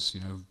indoors.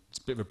 You know, it's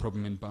a bit of a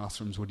problem in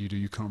bathrooms. What do?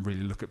 You can't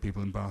really look at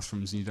people in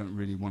bathrooms, and you don't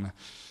really want to,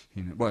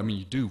 well, I mean,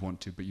 you do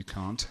want to, but you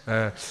can't.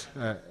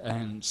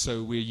 And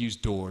so we use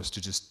doors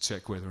to just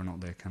check whether or not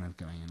they're kind of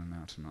going in and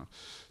out or not.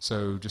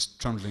 So just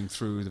trundling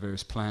through the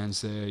various plans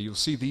there, you'll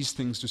see these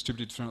things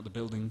distributed throughout the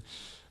building.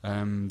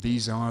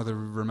 These are the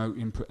remote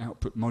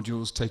input-output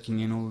modules, taking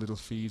in all the little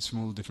feeds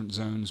from all the different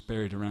zones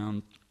buried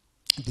around.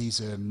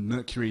 These are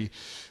mercury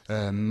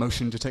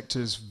motion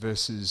detectors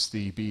versus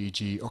the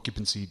BEG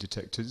occupancy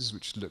detectors,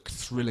 which look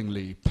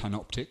thrillingly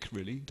panoptic,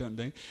 really, don't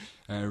they?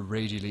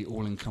 Radially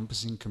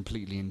all-encompassing,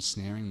 completely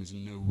ensnaring. There's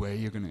no way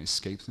you're going to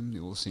escape them,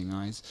 the all-seeing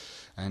eyes.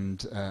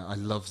 And I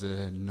love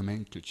the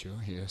nomenclature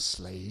here,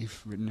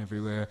 slave, written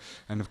everywhere.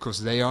 And of course,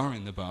 they are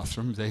in the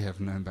bathroom. They have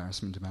no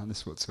embarrassment about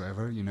this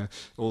whatsoever. You know,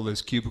 all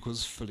those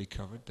cubicles fully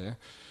covered there.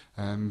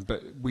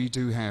 But we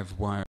do have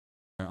wire.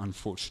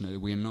 Unfortunately,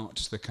 we're not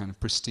the kind of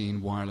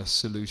pristine wireless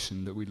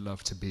solution that we'd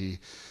love to be.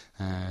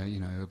 You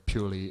know, a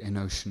purely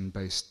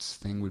in-ocean-based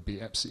thing would be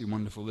absolutely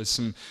wonderful. There's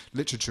some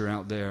literature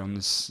out there on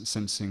this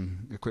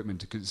sensing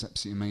equipment because it's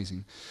absolutely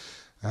amazing.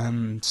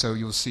 So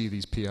you'll see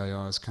these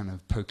PIRs kind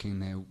of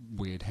poking their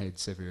weird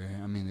heads everywhere.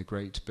 I mean, they're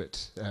great,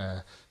 but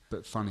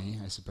funny,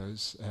 I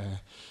suppose.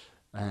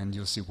 And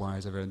you'll see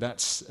wires everywhere.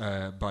 That's,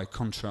 by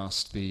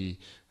contrast, the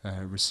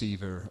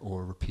receiver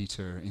or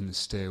repeater in the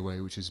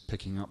stairway, which is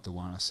picking up the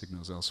wireless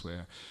signals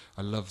elsewhere.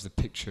 I love the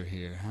picture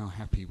here, how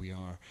happy we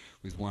are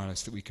with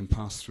wireless, that we can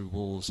pass through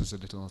walls as a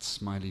little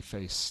smiley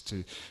face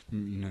to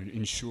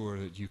ensure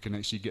that you can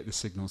actually get the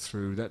signal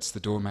through. That's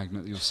the door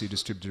magnet that you'll see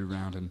distributed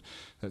around, and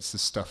that's the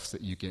stuff that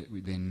you get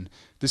within.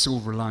 This all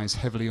relies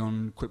heavily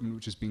on equipment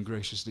which has been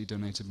graciously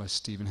donated by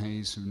Stephen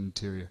Hayes from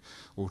Interior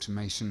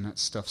Automation. That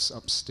stuff's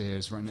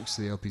upstairs right next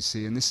to the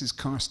LPC, and this is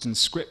Carsten's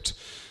script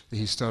that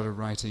he started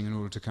writing in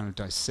order to kind of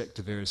dissect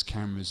the various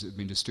cameras that have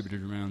been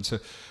distributed around. So,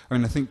 I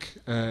mean, I think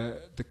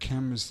the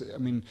cameras, I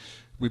mean,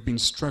 we've been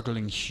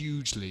struggling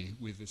hugely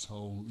with this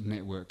whole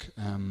network.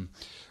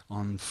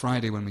 On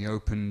Friday when we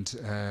opened,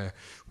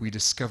 we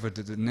discovered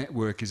that the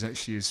network is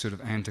actually as sort of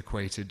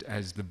antiquated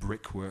as the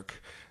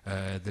brickwork,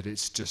 that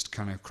it's just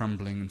kind of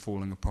crumbling and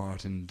falling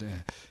apart, and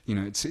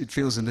it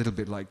feels a little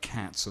bit like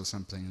cats or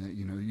something. That,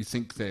 you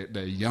think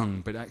they're young,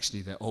 but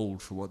actually they're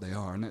old for what they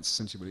are, and that's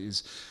essentially what it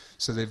is.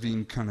 So they've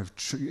been kind of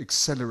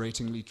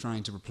acceleratingly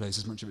trying to replace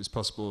as much of it as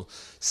possible.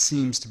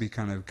 Seems to be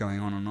kind of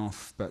going on and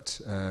off, but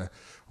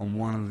on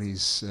one of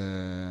these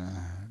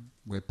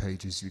web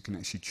pages you can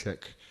actually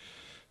check,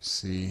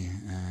 see,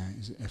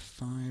 is it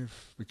F5?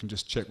 We can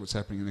just check what's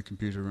happening in the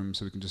computer room,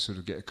 so we can just sort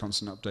of get a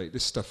constant update.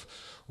 This stuff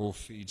all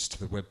feeds to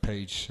the web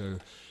page, so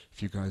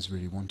if you guys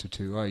really wanted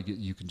to,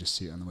 you can just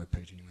see it on the web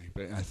page anyway.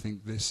 But I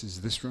think this is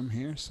this room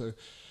here, so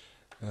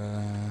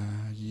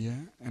yeah,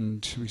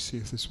 and shall we see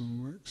if this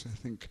one works? I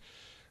think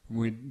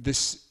with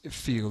this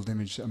field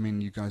image, I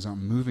mean, you guys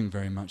aren't moving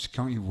very much.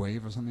 Can't you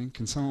wave or something?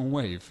 Can someone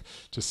wave,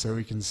 just so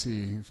we can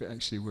see if it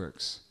actually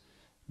works?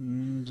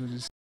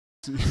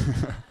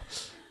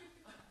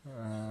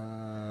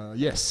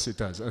 Yes, it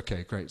does.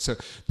 Okay, great. So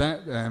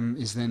that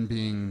is then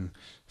being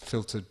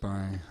filtered by,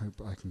 I hope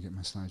I can get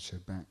my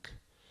slideshow back,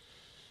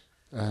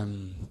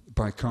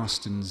 by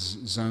Carsten's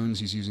zones.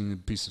 He's using a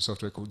piece of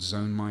software called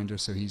Zone Minder,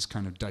 so he's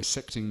kind of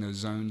dissecting those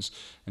zones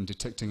and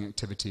detecting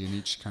activity in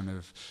each kind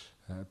of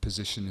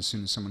position. As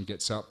soon as someone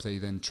gets up, they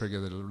then trigger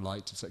the little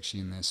light that's actually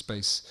in their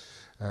space.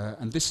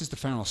 And this is the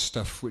Pharos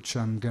stuff, which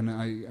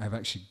I've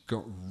actually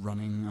got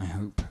running, I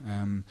hope.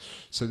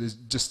 So there's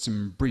just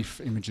some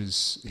brief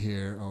images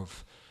here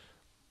of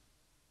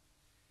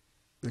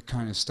the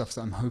kind of stuff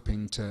that I'm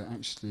hoping to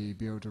actually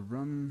be able to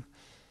run.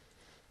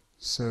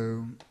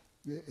 So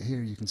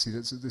here you can see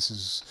that this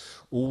is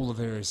all the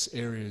various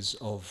areas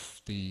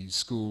of the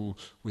school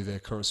with their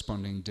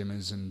corresponding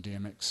dimmers and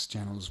DMX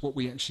channels. What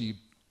we actually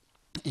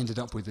ended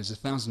up with is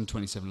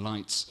 1,027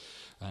 lights.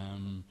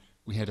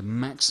 We had a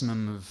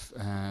maximum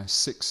of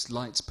 6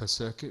 lights per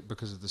circuit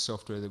because of the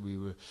software that we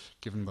were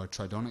given by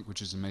Tridonic,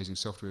 which is amazing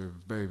software. We're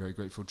very, very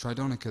grateful.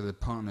 Tridonic are the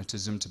partner to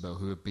Zumtobel,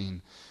 who have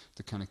been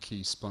the kind of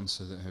key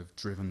sponsor that have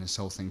driven this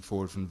whole thing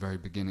forward from the very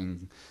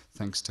beginning.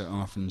 Thanks to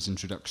Arfin's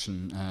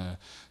introduction,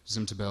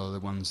 Zumtobel are the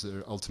ones that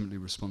are ultimately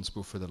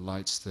responsible for the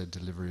lights, the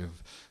delivery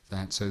of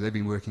that. So they've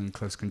been working in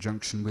close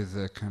conjunction with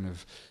the kind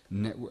of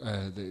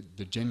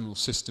the general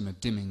system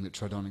of dimming that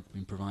Tridonic have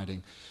been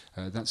providing.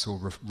 That's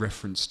all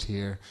referenced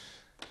here.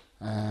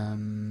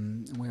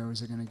 Where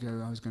was I going to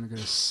go? I was going to go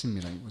to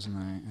simulate, wasn't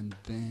I? And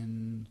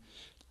then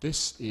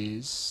this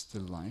is the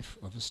life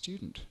of a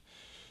student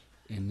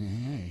in the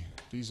AA.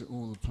 These are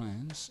all the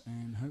plans,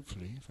 and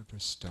hopefully, if I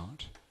press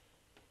start,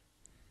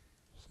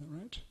 is that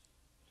right?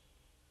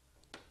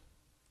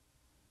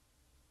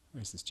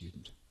 Where's the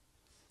student?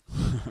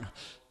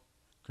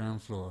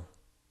 Ground floor.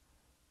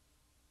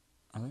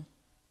 Are they?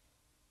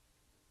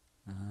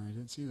 I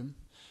don't see them.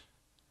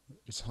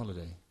 It's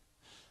holiday.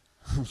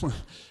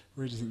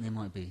 Where do you think they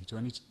might be? Do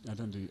I need to, I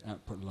don't do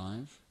output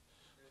live.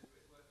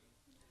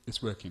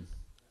 It's working.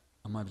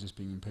 I might be just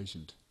being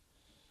impatient.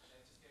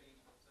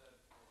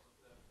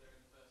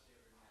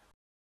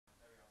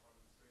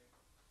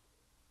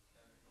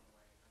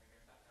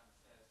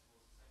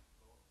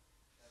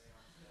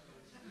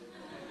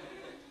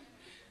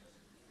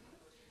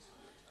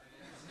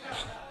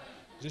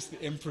 Just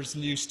the Emperor's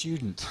new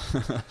student.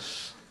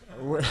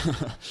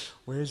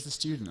 Where's the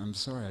student? I'm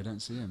sorry, I don't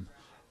see him.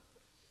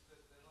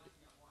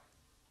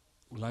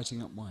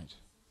 Lighting up white.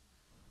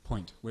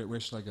 Point. Where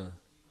should I go?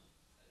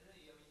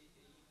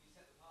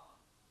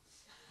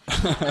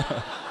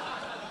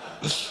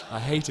 I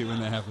hate it when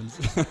that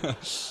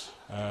happens.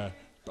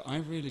 But I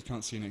really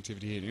can't see an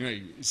activity here.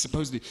 Anyway,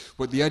 supposedly,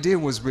 what the idea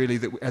was really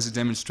that as a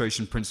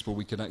demonstration principle,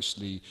 we could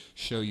actually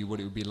show you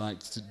what it would be like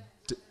to.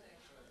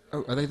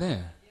 Oh, are they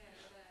there?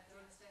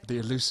 The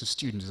elusive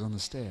student is on the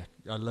stair.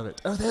 I love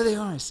it. Oh, there they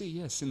are. I see.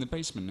 Yes, in the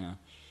basement now.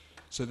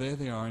 So there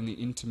they are in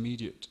the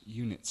intermediate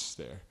units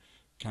there.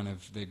 Kind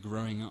of, they're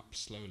growing up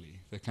slowly.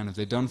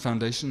 They've done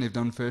foundation, they've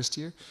done first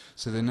year,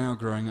 so they're now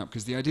growing up.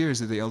 Because the idea is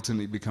that they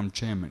ultimately become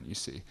chairman, you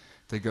see.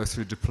 They go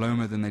through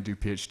diploma, then they do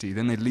PhD,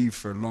 then they leave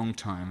for a long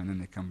time, and then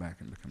they come back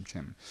and become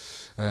chairman.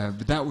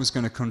 But that was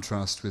going to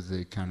contrast with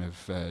the kind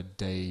of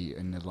day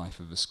in the life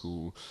of a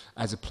school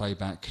as a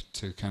playback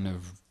to kind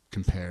of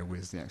compare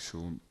with the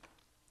actual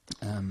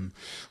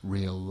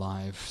real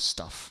live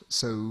stuff.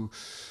 So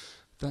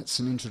that's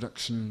an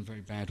introduction, very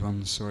bad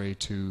one, sorry,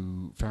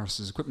 to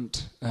Faris's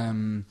equipment.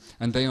 And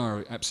they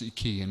are absolutely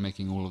key in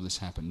making all of this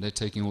happen. They're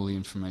taking all the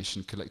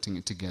information, collecting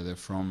it together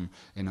from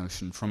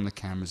InOcean, from the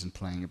cameras, and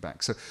playing it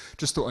back. So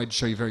just thought I'd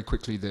show you very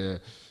quickly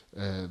the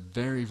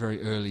very,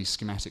 very early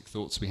schematic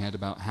thoughts we had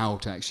about how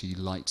to actually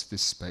light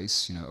this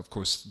space. You know, of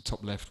course,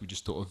 top left, we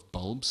just thought of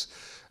bulbs.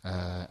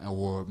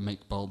 Or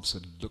make bulbs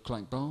that look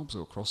like bulbs,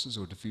 or crosses,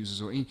 or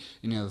diffusers, or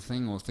any other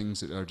thing, or things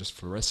that are just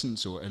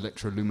fluorescents, or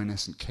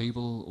electroluminescent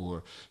cable,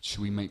 or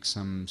should we make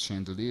some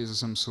chandeliers of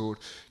some sort?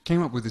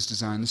 Came up with this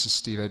design. This is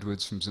Steve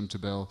Edwards from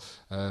Zumtobel,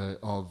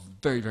 of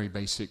very, very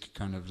basic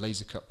kind of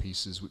laser cut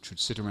pieces which would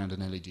sit around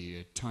an LED,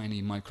 a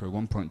tiny micro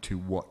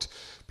 1.2 watt,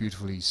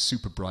 beautifully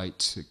super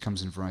bright. It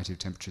comes in a variety of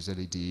temperatures,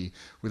 LED,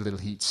 with a little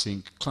heat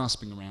sink,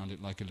 clasping around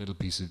it like a little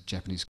piece of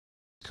Japanese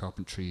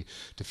carpentry,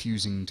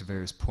 diffusing to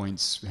various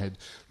points. We had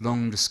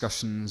long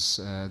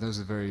discussions. Those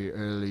are very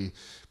early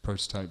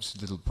prototypes,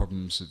 little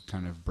problems of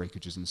kind of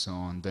breakages and so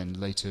on. Then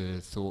later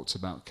thoughts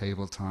about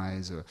cable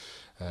ties, or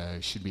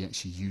should we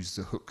actually use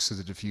the hooks of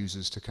the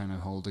diffusers to kind of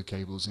hold the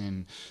cables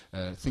in,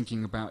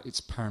 thinking about its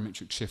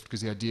parametric shift,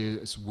 because the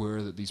ideas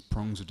were that these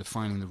prongs were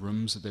defining the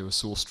rooms that they were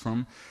sourced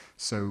from.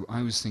 So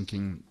I was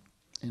thinking,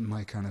 in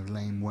my kind of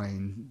lame way,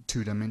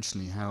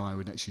 two-dimensionally, how I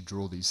would actually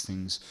draw these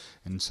things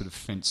and sort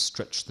of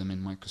stretch them in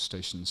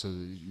microstations so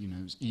that, you know,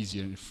 it's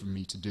easier for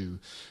me to do.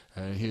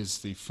 Here's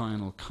the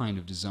final kind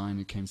of design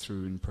that came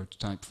through in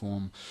prototype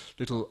form.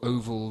 Little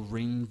oval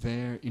ring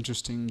there,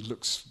 interesting,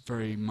 looks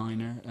very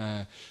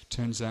minor.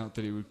 Turns out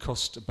that it would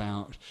cost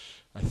about,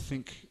 I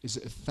think, is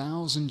it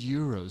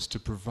 €1,000 to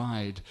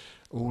provide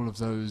all of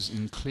those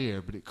in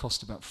clear, but it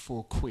cost about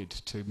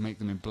 £4 to make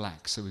them in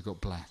black, so we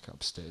got black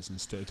upstairs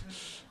instead.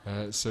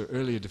 So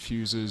earlier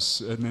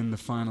diffusers, and then the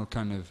final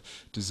kind of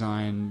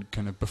design,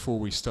 kind of before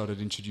we started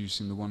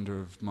introducing the wonder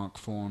of Mark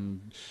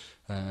Fawn,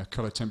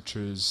 color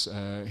temperatures.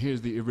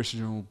 Here's the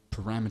original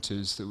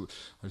parameters that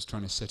I was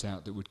trying to set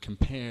out that would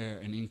compare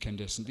an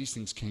incandescent, these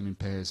things came in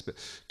pairs, but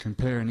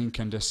compare an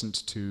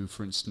incandescent to,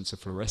 for instance, a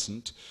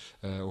fluorescent,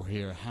 or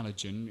here a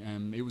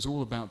halogen. It was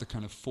all about the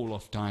kind of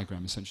fall-off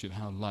diagram, essentially, of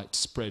how light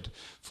spread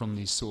from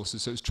these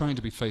sources. So it's trying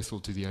to be faithful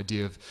to the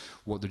idea of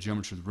what the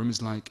geometry of the room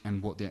is like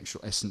and what the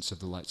actual essence of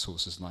the light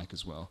source is like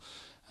as well.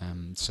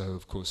 So,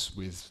 of course,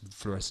 with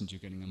fluorescent, you're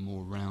getting a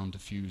more round,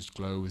 diffused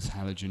glow. With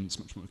halogen, it's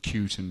much more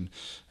acute and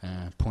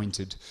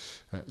pointed.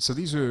 So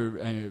these are,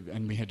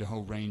 and we had a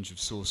whole range of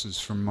sources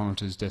from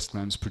monitors, desk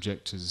lamps,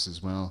 projectors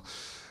as well.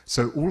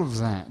 So all of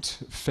that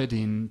fed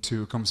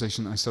into a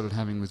conversation I started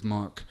having with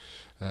Mark,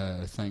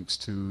 thanks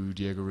to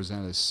Diego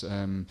Rosales.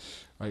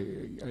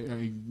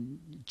 I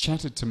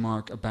chatted to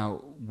Mark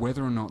about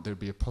whether or not there'd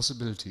be a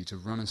possibility to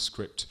run a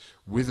script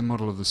with a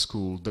model of the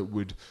school that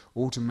would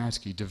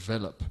automatically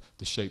develop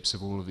the shapes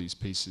of all of these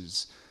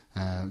pieces,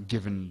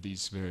 given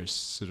these various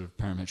sort of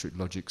parametric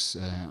logics.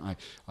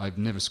 I've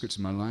never scripted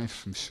in my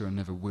life, I'm sure I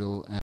never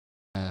will.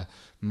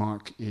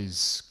 Mark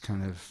is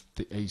kind of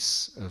the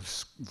ace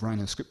of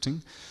Rhino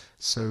scripting,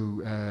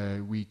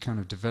 so we kind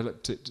of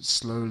developed it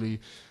slowly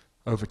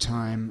over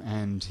time,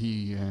 and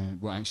he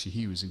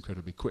was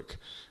incredibly quick.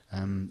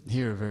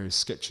 Here are various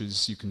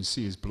sketches. You can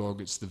see his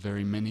blog. It's the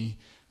very many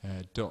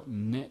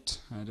 .net,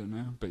 I don't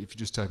know, but if you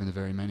just type in the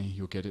very many,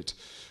 you'll get it,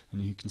 and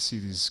you can see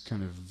these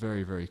kind of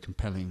very, very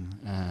compelling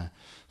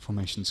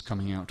formations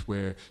coming out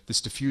where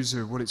this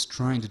diffuser, what it's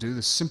trying to do,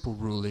 the simple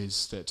rule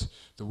is that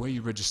the way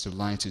you register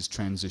light is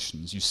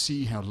transitions. You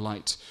see how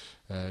light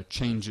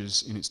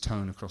changes in its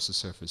tone across the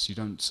surface. You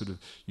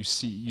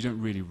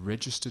don't really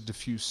register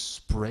diffuse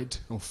spread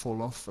or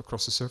fall off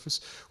across the surface.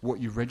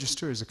 What you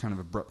register is a kind of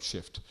abrupt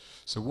shift.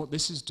 So what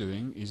this is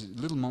doing is a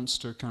little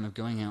monster kind of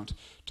going out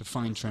to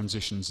find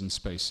transitions in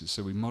spaces.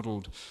 So we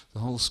modeled the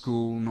whole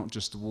school, not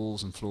just the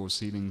walls and floors,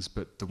 ceilings,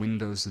 but the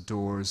windows, the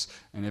doors,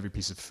 and every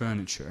piece of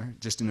furniture,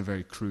 just in a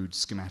very crude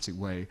schematic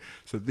way.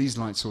 So these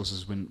light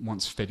sources, when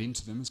once fed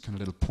into them as kind of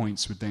little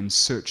points, would then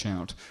search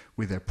out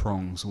with their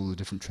prongs all the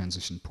different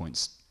transition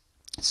points.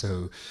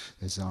 So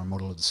there's our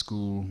model of the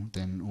school,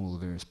 then all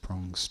the various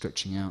prongs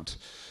stretching out.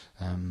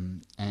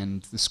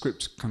 And the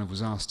script kind of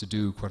was asked to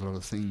do quite a lot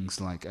of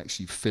things, like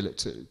actually fillet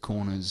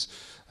corners,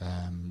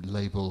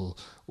 label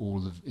all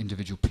the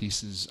individual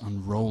pieces,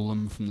 unroll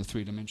them from the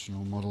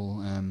three-dimensional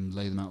model,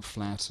 lay them out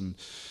flat, and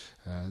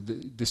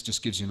this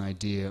just gives you an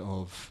idea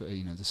of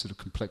the sort of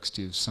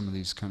complexity of some of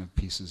these kind of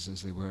pieces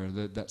as they were.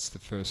 That's the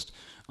first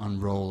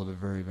unroll of a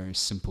very, very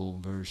simple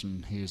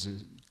version. Here's a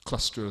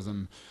cluster of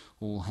them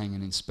all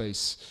hanging in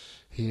space.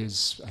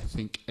 Here's, I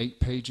think, 8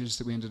 pages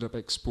that we ended up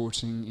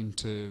exporting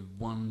into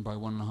 1 by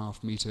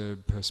 1.5 meter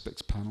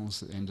perspex panels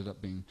that ended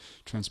up being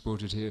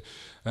transported here.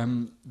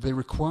 They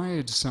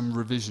required some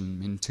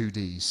revision in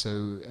 2D,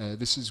 so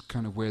this is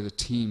kind of where the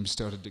team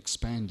started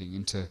expanding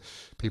into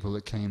people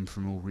that came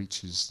from all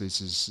reaches. This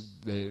is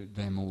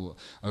them all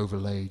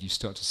overlaid. You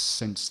start to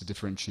sense the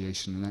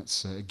differentiation, and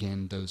that's,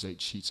 again, those 8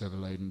 sheets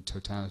overlaid in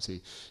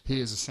totality.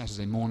 Here's a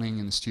Saturday morning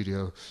in the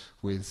studio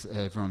with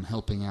everyone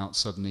helping out,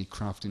 suddenly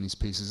crafting these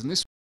pieces. And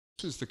this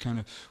was the kind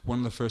of one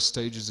of the first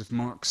stages of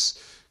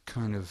Mark's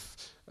kind of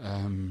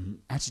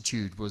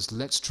attitude was,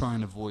 let's try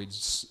and avoid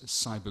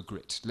cyber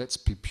grit. Let's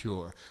be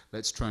pure.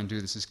 Let's try and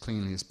do this as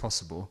cleanly as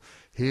possible.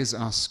 Here's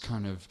us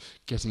kind of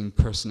getting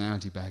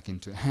personality back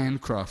into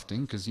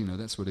handcrafting, because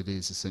that's what it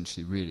is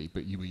essentially, really,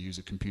 but we use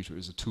a computer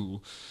as a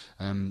tool.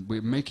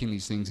 We're making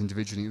these things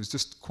individually. It was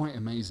just quite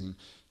amazing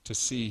to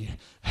see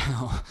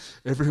how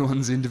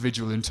everyone's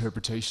individual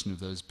interpretation of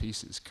those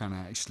pieces kind of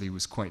actually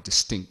was quite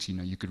distinct.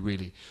 You could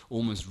really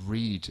almost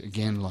read,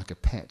 again, like a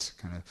pet,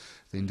 kind of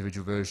the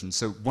individual version.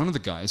 So one of the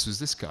guys was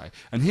this guy,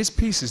 and his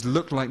pieces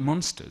looked like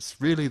monsters.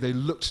 Really, they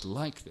looked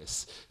like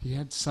this. He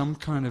had some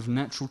kind of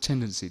natural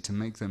tendency to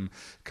make them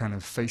kind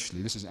of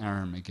facially. This is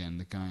Aram again,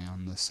 the guy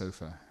on the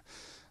sofa.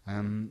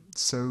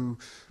 So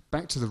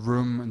back to the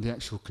room and the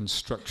actual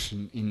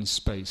construction in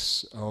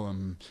space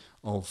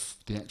of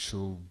the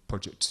actual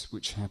project,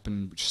 which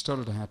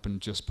started to happen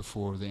just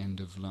before the end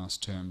of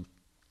last term.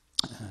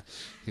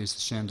 Here's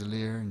the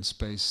chandelier in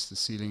space, the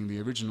ceiling. The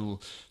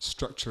original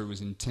structure was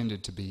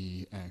intended to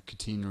be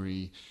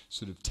catenary,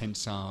 sort of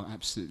tensile,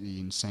 absolutely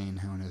insane.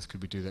 How on earth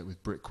could we do that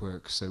with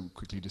brickwork? So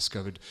quickly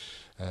discovered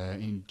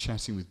in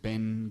chatting with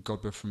Ben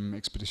Godber from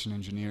Expedition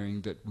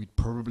Engineering that we'd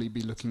probably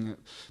be looking at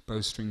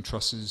bowstring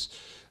trusses.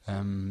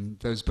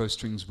 Those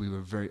bowstrings, we were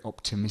very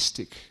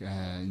optimistic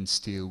in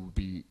steel, would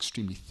be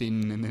extremely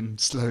thin, and then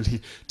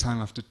slowly,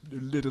 time after a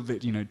little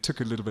bit, it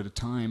took a little bit of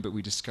time, but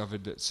we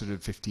discovered that sort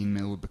of 15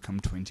 mil would become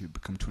 20, would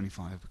become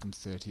 25, would become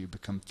 30, would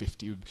become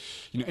 50.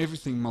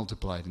 Everything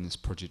multiplied in this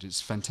project.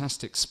 It's a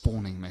fantastic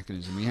spawning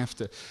mechanism. We have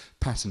to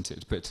patent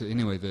it, but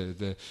anyway,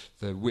 the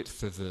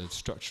width of the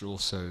structure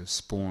also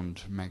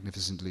spawned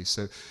magnificently.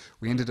 So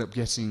we ended up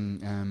getting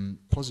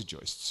posi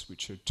joists,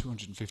 which are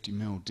 250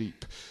 mil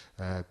deep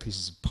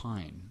pieces of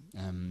pine,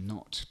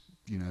 not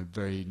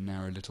very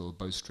narrow little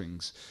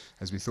bowstrings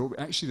as we thought. But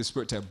actually this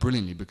worked out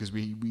brilliantly because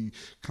we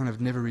kind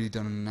of never really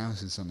done an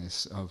analysis on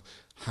this of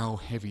how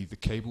heavy the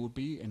cable would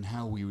be and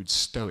how we would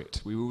stow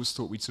it. We always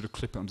thought we'd sort of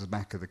clip it onto the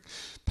back of the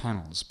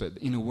panels, but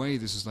in a way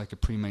this is like a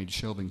pre-made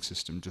shelving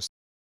system just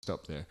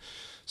up there.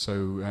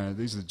 So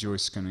these are the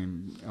joists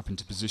coming up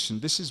into position.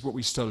 This is what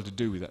we started to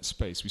do with that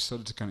space. We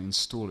started to kind of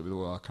install it with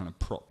all our kind of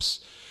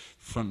props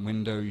front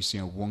window, you see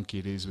how wonky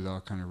it is with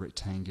our kind of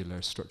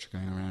rectangular structure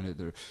going around it.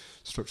 The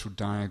structural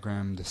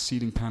diagram, the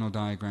ceiling panel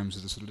diagrams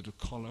with a sort of little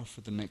collar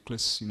for the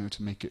necklace, you know,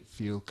 to make it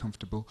feel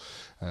comfortable.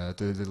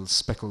 The little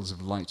speckles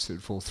of light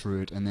that fall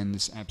through it, and then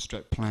this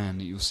abstract plan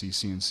that you'll see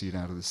CNC'd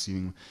out of the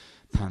ceiling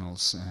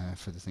panels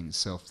for the thing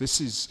itself.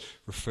 This is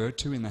referred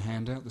to in the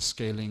handout, the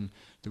scaling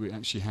that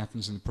actually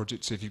happens in the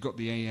project. So if you've got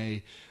the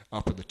AA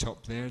up at the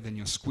top there, then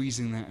you're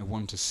squeezing that at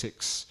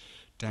 1:6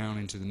 down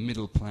into the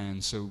middle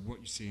plan. So what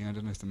you see, I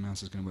don't know if the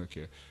mouse is going to work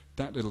here,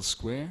 that little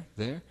square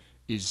there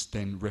is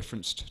then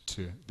referenced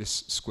to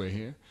this square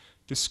here.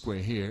 This square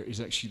here is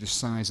actually the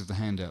size of the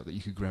handout that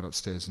you could grab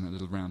upstairs in that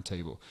little round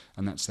table,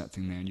 and that's that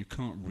thing there. And you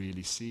can't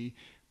really see,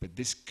 but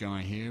this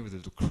guy here with a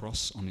little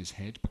cross on his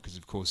head, because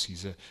of course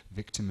he's a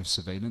victim of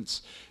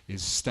surveillance,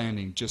 is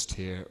standing just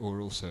here or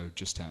also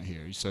just out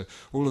here. So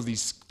all of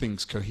these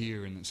things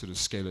cohere in that sort of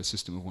scalar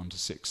system of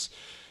 1:6.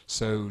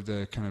 So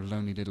the kind of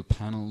lonely little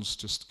panels,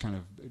 just kind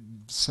of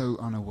so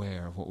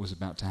unaware of what was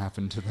about to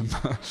happen to them,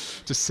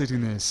 just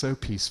sitting there, so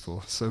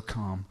peaceful, so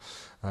calm.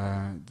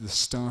 The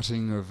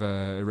starting of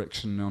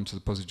erection onto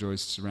the posi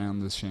joists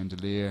around the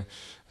chandelier,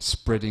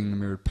 spreading the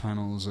mirrored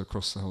panels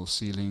across the whole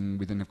ceiling.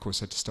 We then, of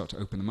course, had to start to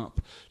open them up,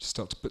 to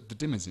start to put the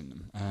dimmers in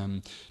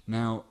them.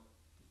 Now,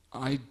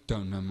 I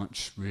don't know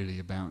much really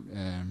about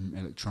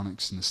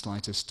electronics in the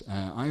slightest.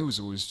 I was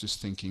always just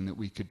thinking that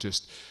we could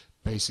just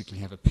basically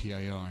have a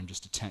PIR and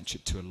just attach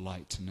it to a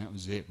light, and that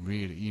was it,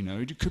 really. You know,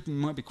 it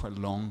might be quite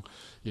long,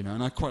 you know,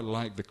 and I quite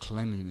like the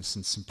cleanliness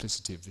and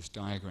simplicity of this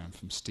diagram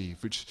from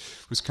Steve, which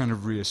was kind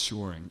of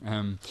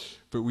reassuring.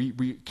 But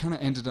we kind of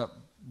ended up,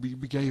 we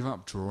gave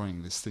up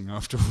drawing this thing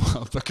after a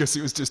while because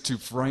it was just too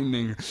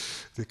frightening,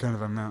 the kind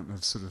of amount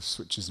of sort of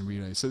switches and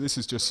relays. So this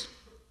is just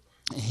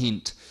a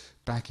hint.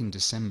 Back in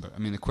December, I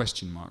mean, the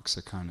question marks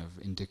are kind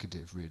of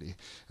indicative, really.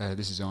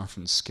 This is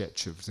Arfin's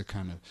sketch of the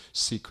kind of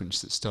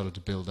sequence that started to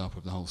build up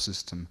of the whole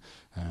system,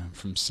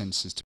 from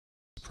sensors to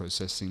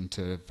processing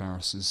to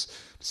Varus's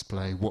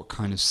display, what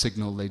kind of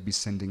signal they'd be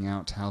sending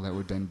out, how that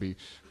would then be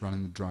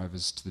running the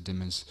drivers to the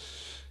dimmers.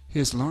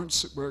 Here's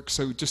Lawrence at work.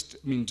 So just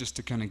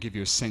to kind of give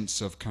you a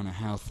sense of kind of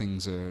how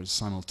things are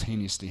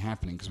simultaneously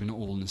happening, because we're not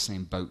all in the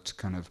same boat,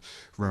 kind of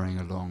rowing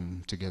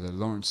along together.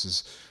 Lawrence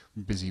is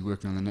busy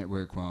working on the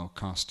network while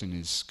Carsten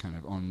is kind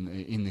of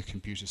in the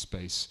computer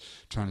space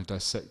trying to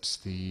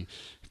dissect the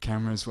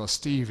cameras, while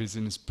Steve is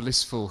in this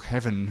blissful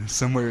heaven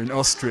somewhere in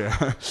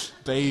Austria,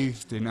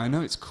 bathed in, I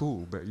know it's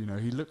cool, but you know,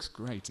 he looks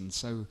great and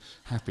so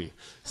happy.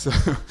 So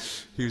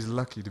he was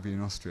lucky to be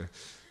in Austria.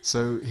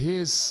 So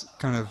here's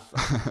kind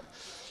of,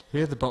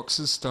 here are the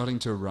boxes starting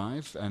to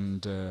arrive,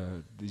 and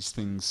these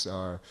things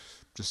are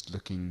just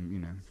looking, you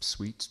know,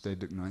 sweet. They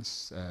look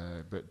nice,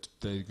 but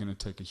they're going to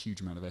take a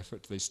huge amount of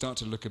effort. They start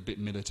to look a bit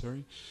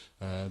military.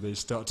 They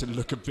start to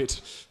look a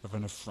bit of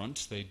an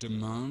affront. They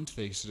demand,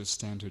 they sort of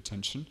stand to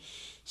attention.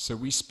 So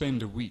we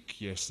spend a week,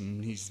 yes,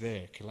 and he's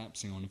there,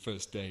 collapsing on the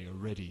first day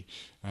already,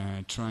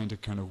 trying to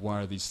kind of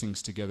wire these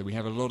things together. We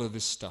have a lot of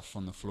this stuff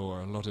on the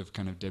floor, a lot of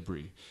kind of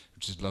debris,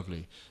 which is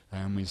lovely.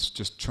 And we're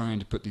just trying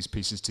to put these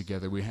pieces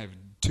together. We have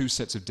 2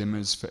 sets of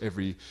dimmers for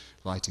every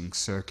lighting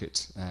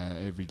circuit.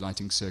 Every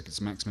lighting circuit's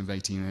a maximum of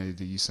 18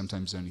 LEDs,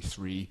 sometimes only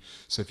 3.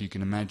 So if you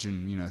can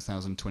imagine, you know,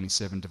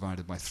 1027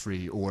 divided by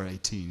 3 or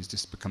 18, it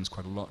just becomes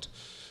quite a lot.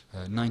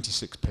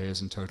 96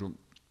 pairs in total.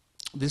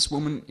 This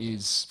woman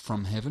is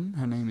from heaven.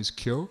 Her name is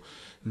Kyo,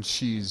 and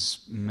she's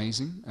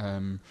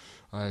amazing.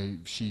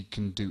 She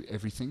can do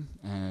everything.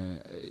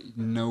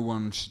 No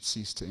one should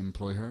cease to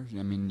employ her.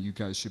 I mean, you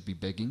guys should be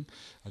begging.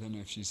 I don't know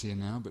if she's here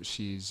now, but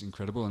she's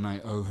incredible, and I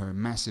owe her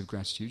massive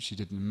gratitude. She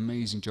did an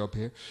amazing job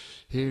here.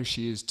 Here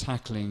she is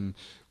tackling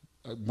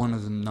one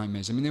of the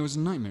nightmares. I mean, there was a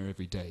nightmare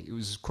every day. It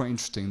was quite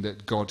interesting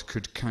that God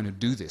could kind of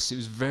do this. It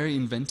was very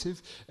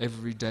inventive.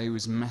 Every day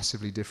was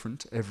massively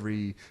different.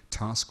 Every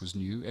task was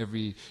new.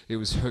 It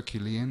was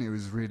Herculean. It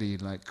was really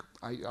like,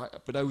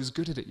 but I was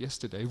good at it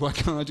yesterday. Why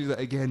can't I do that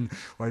again?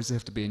 Why does there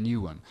have to be a new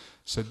one?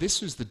 So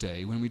this was the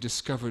day when we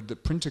discovered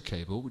that printer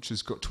cable, which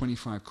has got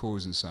 25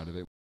 cores inside of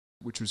it,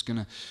 which was going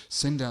to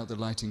send out the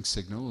lighting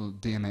signal, or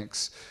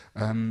DMX,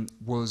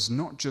 was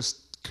not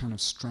just kind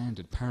of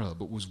stranded parallel,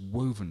 but was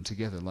woven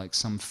together like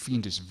some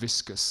fiendish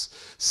viscous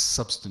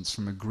substance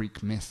from a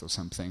Greek myth or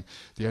something.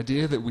 The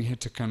idea that we had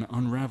to kind of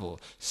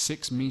unravel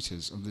 6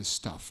 meters of this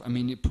stuff. I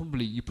mean, you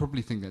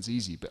probably think that's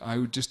easy, but I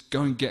would just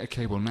go and get a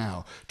cable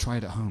now, try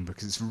it at home,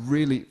 because it's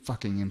really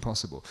fucking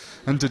impossible.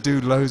 And to do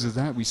loads of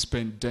that, we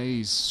spent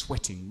days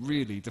sweating,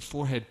 really. The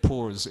forehead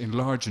pores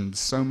enlarged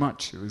so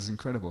much, it was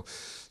incredible.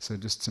 So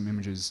just some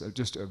images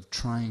of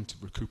trying to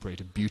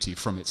recuperate a beauty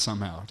from it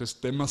somehow.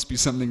 Just, there must be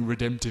something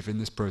redemptive in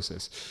this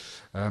process.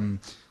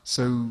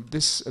 So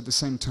this, at the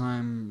same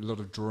time, a lot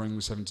of drawing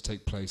was having to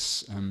take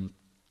place.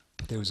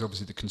 There was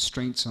obviously the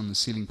constraints on the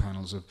ceiling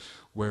panels of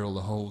where all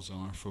the holes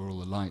are for all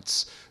the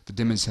lights. The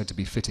dimmers had to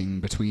be fitting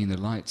between the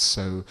lights,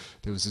 so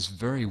there was this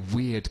very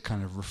weird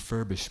kind of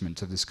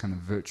refurbishment of this kind of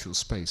virtual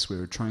space. We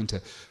were trying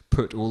to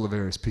put all the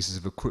various pieces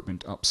of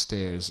equipment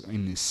upstairs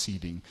in this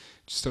ceiling.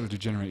 It started to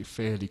generate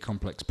fairly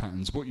complex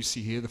patterns. What you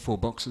see here, the 4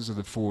 boxes, are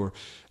the 4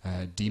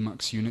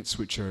 demux units,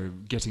 which are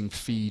getting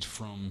feed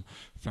from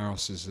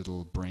Pharos's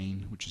little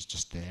brain, which is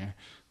just there,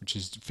 which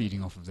is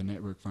feeding off of the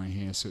network via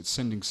here. So it's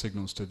sending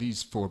signals to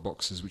these 4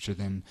 boxes, which are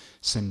then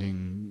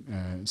sending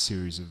a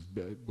series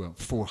of,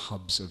 4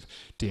 hubs of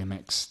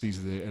DMX. These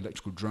are the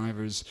electrical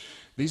drivers.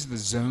 These are the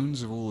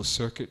zones of all the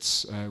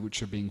circuits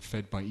which are being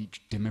fed by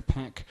each dimmer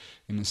pack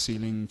in the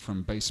ceiling,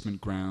 from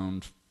basement,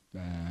 ground,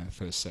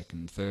 first,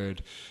 second,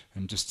 third,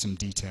 and just some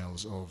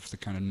details of the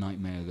kind of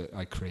nightmare that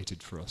I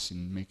created for us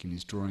in making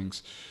these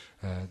drawings.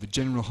 The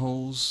general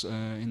holes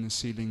in the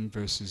ceiling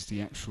versus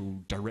the actual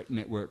direct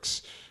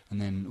networks, and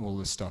then all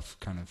the stuff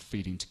kind of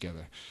feeding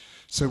together.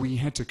 So we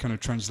had to kind of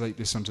translate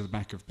this onto the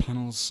back of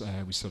panels.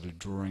 We started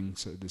drawing,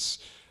 so this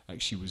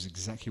actually was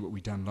exactly what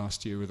we'd done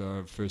last year with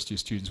our first year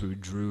students, where we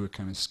drew a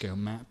kind of scale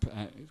map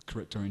at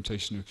correct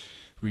orientation of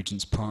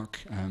Regent's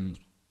Park,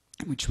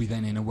 which we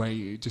then, in a way,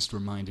 it just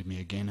reminded me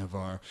again of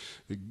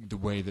the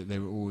way that they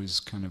were always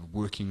kind of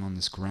working on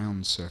this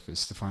ground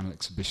surface. The final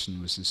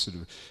exhibition was this sort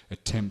of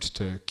attempt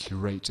to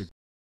curate a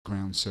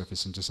ground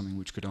surface into something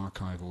which could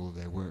archive all of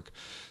their work.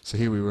 So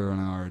here we were on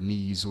our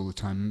knees all the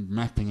time,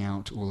 mapping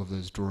out all of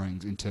those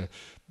drawings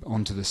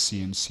onto the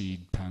CNC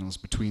panels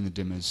between the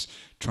dimmers,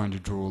 trying to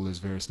draw all those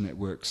various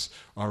networks,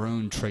 our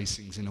own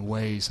tracings in a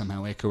way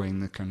somehow echoing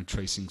the kind of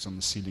tracings on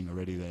the ceiling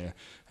already there,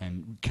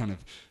 and kind of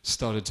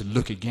started to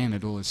look again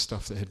at all this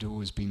stuff that had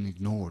always been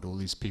ignored, all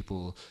these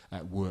people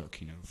at work,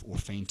 or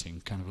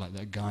fainting, kind of like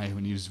that guy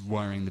when he was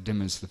wiring the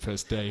dimmers the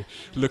first day,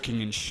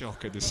 looking in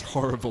shock at this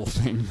horrible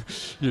thing,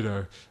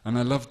 And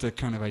I loved the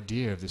kind of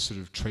idea of this sort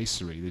of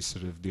tracery, this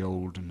sort of the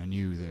old and the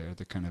new there,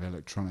 the kind of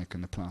electronic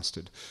and the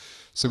plastered.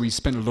 So we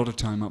spent a lot of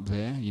time up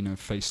there,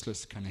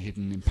 faceless, kind of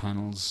hidden in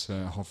panels,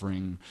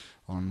 hovering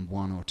on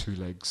 1 or 2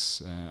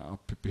 legs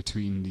up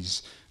between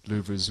these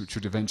louvers, which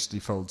would eventually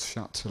fold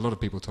shut. A lot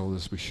of people told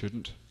us we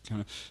shouldn't.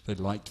 They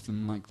liked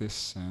them like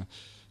this,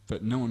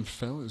 but no one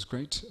fell. It was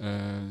great.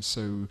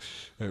 So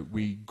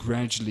we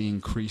gradually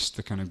increased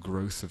the kind of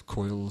growth of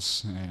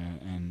coils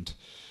and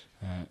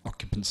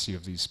occupancy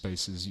of these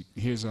spaces.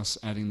 Here's us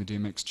adding the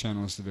DMX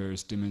channels, the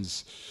various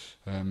dimmers.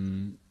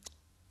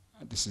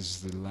 This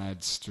is the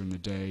lads during the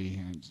day,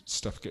 and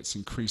stuff gets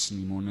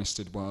increasingly more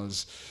nested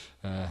whilst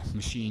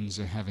machines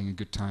are having a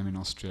good time in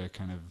Austria,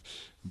 kind of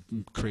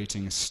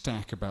creating a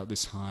stack about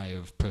this high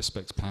of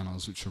Perspex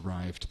panels, which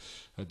arrived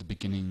at the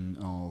beginning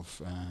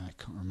of, I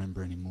can't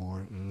remember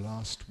anymore,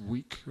 last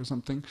week or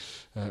something,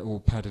 all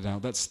padded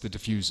out. That's the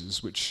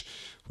diffusers, which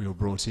we all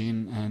brought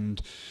in,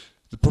 and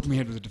the problem we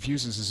had with the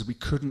diffusers is that we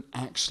couldn't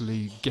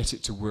actually get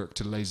it to work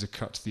to laser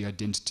cut the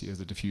identity of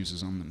the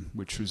diffusers on them,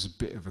 which was a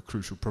bit of a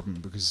crucial problem,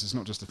 because it's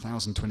not just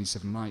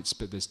 1,027 lights,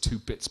 but there's 2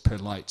 bits per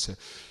light, so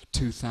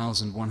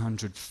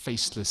 2,100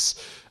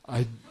 faceless,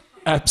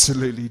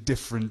 absolutely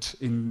different,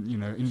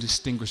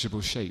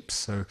 indistinguishable shapes.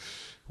 So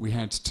we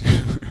had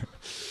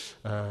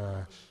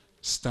to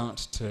start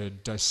to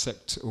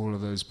dissect all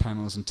of those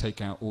panels and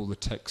take out all the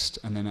text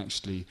and then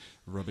actually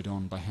rub it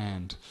on by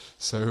hand.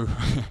 So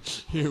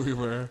here we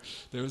were.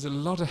 There was a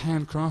lot of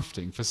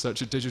handcrafting for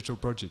such a digital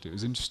project. It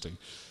was interesting.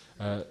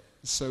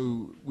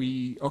 So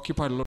we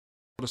occupied a lot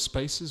of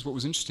spaces. What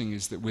was interesting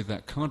is that with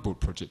that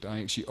cardboard project,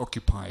 I actually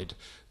occupied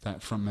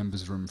that front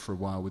members room for a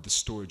while with the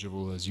storage of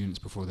all those units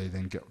before they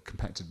then get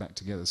compacted back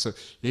together. So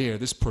yeah,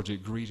 this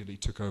project greedily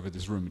took over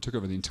this room. It took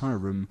over the entire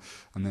room,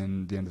 and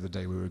then at the end of the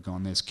day we were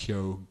gone. There's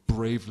Kyo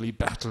bravely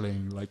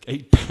battling like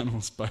 8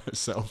 panels by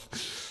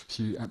herself.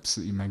 She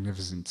absolutely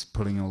magnificent,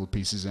 pulling all the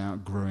pieces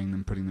out, growing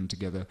them, putting them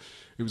together.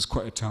 It was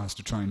quite a task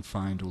to try and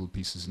find all the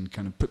pieces and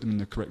kind of put them in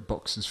the correct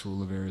boxes for all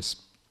the various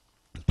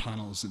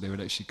panels that they would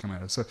actually come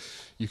out of. So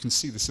you can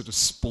see the sort of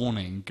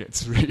spawning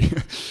gets really...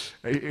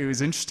 It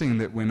was interesting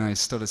that when I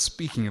started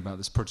speaking about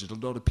this project, a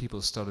lot of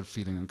people started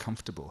feeling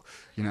uncomfortable.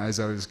 As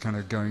I was kind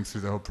of going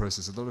through the whole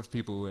process, a lot of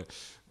people were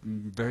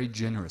very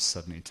generous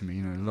suddenly to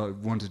me,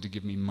 wanted to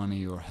give me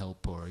money or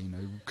help, or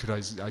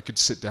I could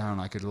sit down,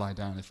 I could lie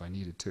down if I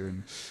needed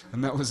to,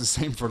 and that was the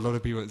same for a lot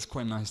of people. It's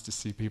quite nice to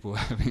see people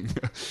having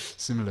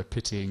similar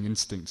pitying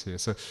instincts here.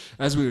 So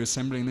as we were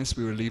assembling this,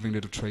 we were leaving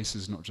little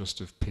traces, not just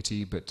of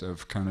pity, but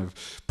of kind of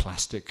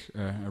plastic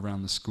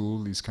around the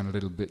school, these kind of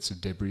little bits of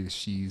debris, the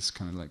sheaths,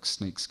 kind of like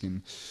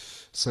snakeskin.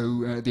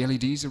 So the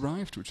LEDs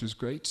arrived, which was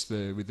great,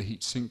 with the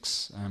heat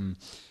sinks.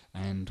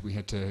 And we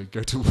had to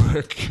go to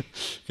work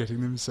getting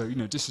them. So,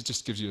 this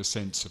just gives you a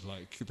sense of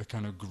like the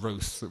kind of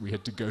growth that we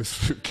had to go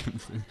through. Kind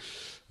of thing.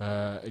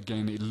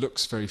 Again, it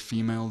looks very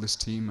female, this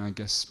team. I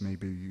guess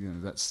maybe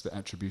that's the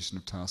attribution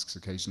of tasks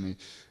occasionally.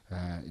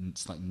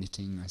 It's like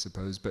knitting, I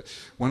suppose. But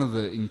one of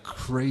the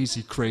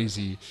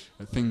crazy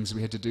things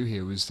we had to do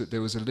here was that there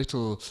was a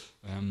little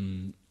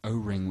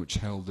O-ring which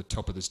held the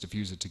top of this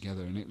diffuser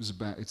together, and it was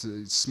about, it's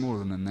smaller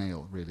than a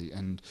nail really,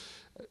 and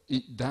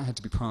that had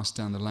to be passed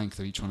down the length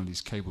of each one of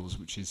these cables,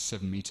 which is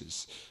 7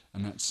 meters,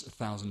 and that's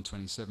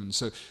 1,027.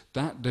 So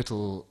that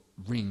little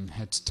ring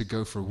had to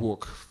go for a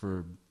walk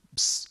for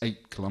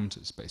 8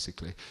 kilometers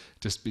basically,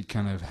 just be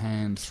kind of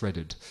hand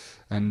threaded.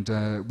 And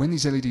when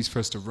these LEDs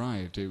first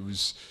arrived, it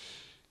was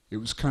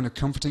kind of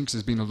comforting because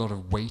there's been a lot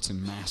of weight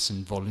and mass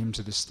and volume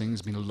to this thing.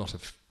 There's been a lot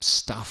of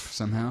stuff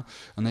somehow,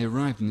 and they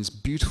arrived in this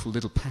beautiful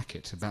little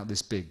packet about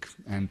this big,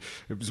 and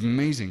it was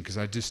amazing because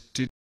I just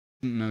didn't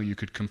know you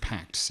could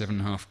compact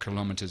 7.5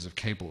 kilometers of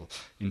cable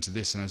into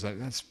this, and I was like,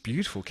 that's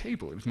beautiful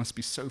cable, it must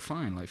be so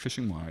fine, like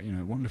fishing wire, you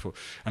know, wonderful.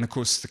 And of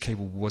course the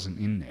cable wasn't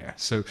in there,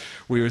 so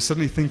we were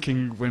suddenly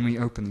thinking when we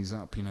open these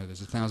up, you know, there's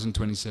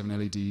 1,027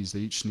 LEDs, they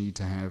each need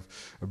to have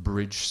a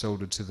bridge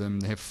soldered to them,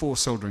 they have 4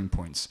 soldering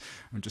points.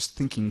 I'm just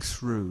thinking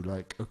through,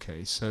 like,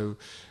 okay, so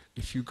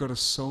if you've got to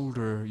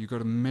solder, you've got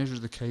to measure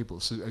the cable.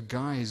 So a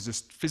guy has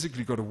just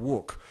physically got to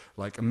walk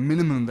like a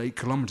minimum of 8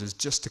 kilometers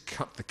just to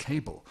cut the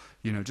cable,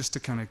 you know, just to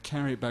kind of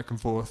carry it back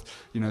and forth,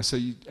 you know. So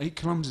 8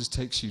 kilometers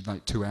takes you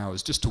like 2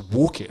 hours just to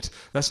walk it.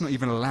 That's not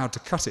even allowed to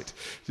cut it,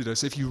 you know.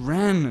 So if you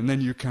ran and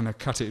then you kind of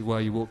cut it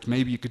while you walked,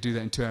 maybe you could do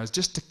that in 2 hours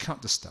just to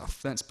cut the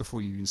stuff. That's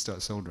before you even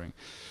start soldering.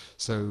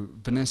 So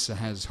Vanessa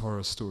has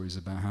horror stories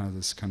about how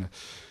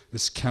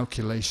this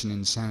calculation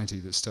insanity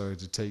that started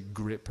to take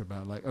grip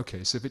about, like,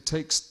 okay, so if it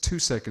takes 2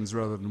 seconds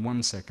rather than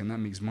 1 second, that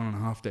means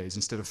 1.5 days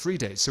instead of 3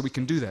 days, so we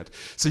can do that.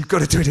 So you've got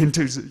to do it in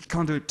 2, you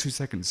can't do it 2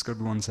 seconds, it's got to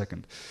be 1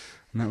 second.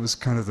 And that was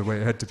kind of the way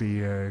it had to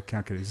be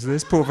calculated. So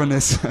there's poor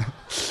Vanessa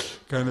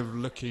kind of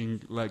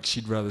looking like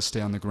she'd rather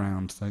stay on the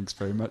ground, thanks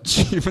very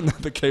much, even though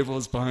the cable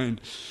is behind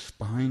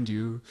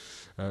you.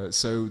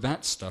 So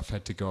that stuff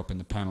had to go up in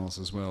the panels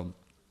as well.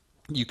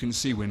 You can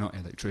see we're not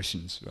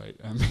electricians, right?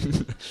 I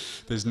mean,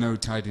 there's no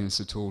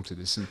tidiness at all to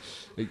this, and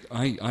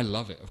I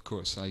love it. Of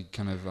course, I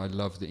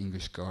love the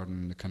English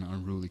garden, the kind of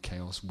unruly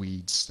chaos,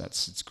 weeds.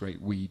 It's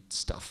great weed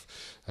stuff.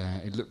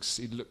 It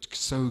looked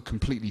so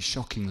completely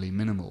shockingly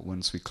minimal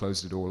once we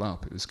closed it all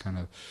up. It was kind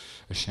of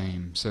a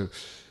shame. So.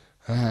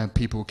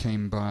 People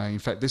came by. In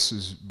fact, this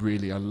was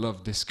really, I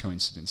love this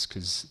coincidence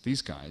because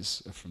these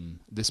guys are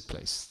from this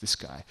place, this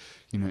guy,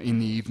 you know, in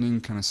the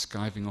evening kind of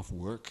skiving off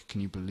work,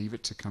 can you believe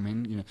it, to come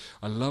in, you know.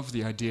 I love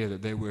the idea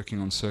that they're working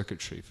on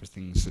circuitry for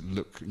things that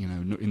look, you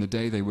know, in the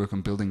day they work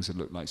on buildings that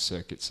look like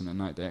circuits, and at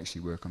night they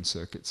actually work on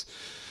circuits.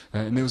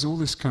 And there was all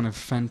this kind of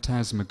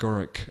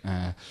phantasmagoric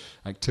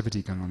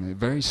activity going on there.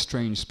 Very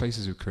strange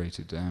spaces were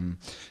created.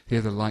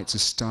 Here the lights are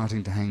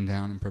starting to hang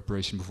down in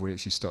preparation before we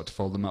actually start to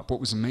fold them up. What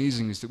was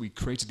amazing is that we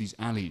created these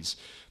alleys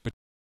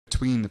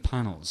between the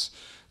panels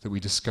that we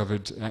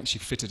discovered actually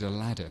fitted a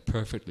ladder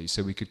perfectly,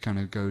 so we could kind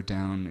of go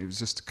down. It was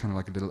just kind of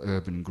like a little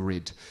urban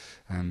grid.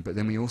 But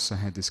then we also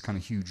had this kind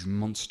of huge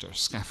monster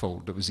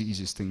scaffold that was the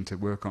easiest thing to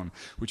work on,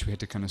 which we had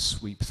to kind of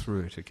sweep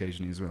through it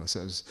occasionally as well. So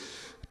it was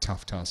a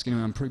tough task. You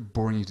know, I'm probably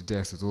boring you to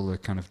death with all the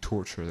kind of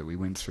torture that we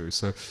went through.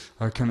 So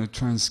I kind of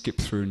try and skip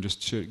through and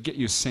just get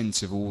you a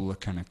sense of all the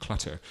kind of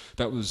clutter.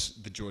 That was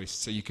the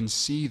joist. So you can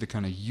see the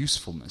kind of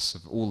usefulness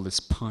of all this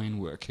pine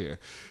work here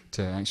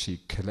to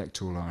actually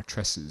collect all our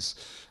tresses.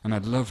 And I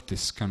loved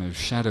this kind of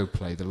shadow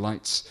play, the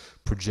lights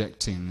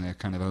projecting their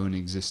kind of own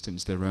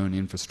existence, their own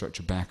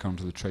infrastructure back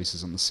onto the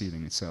traces on the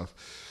ceiling itself.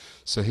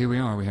 So here we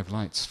are, we have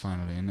lights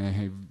finally, and they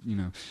have, you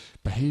know,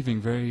 behaving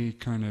very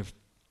kind of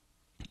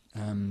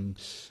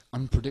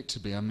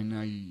unpredictably. I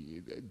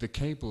mean, the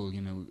cable,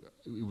 you know,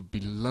 it would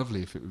be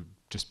lovely if it would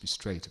just be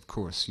straight, of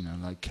course, you know,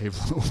 like cable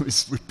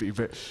always would be,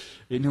 but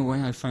in a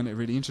way I find it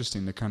really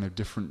interesting, the kind of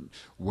different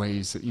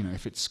ways that, you know,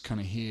 if it's kind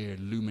of here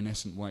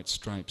luminescent white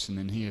stripes, and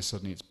then here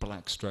suddenly it's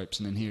black stripes,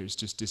 and then here it's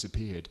just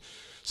disappeared.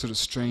 Sort of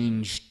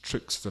strange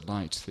tricks of the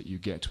light that you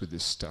get with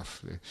this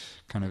stuff.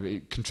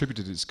 It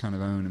contributed its kind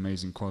of own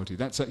amazing quality.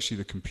 That's actually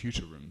the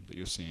computer room that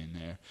you're seeing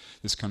there.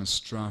 This kind of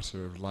strata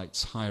of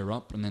lights higher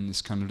up, and then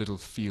this kind of little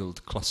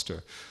field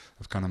cluster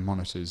of kind of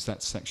monitors.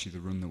 That's actually the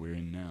room that we're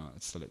in now.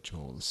 It's the lecture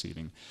hall, the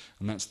ceiling.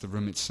 And that's the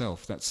room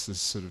itself. That's the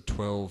sort of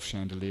 12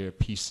 chandelier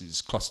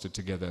pieces clustered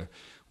together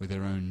with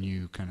their own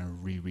new kind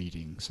of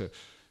rereading. So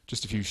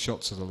just a few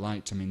shots of the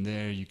light. I mean,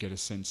 there you get a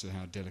sense of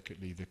how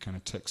delicately the kind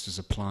of text is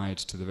applied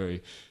to the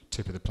very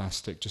tip of the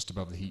plastic, just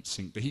above the heat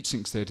sink. The heat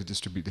sink's there to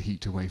distribute the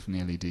heat away from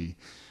the LED,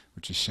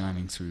 which is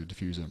shining through the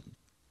diffuser.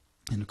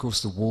 And of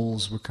course the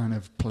walls were kind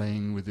of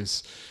playing with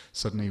this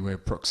suddenly where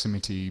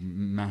proximity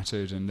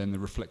mattered, and then the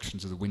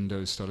reflections of the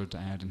windows started to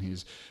add, and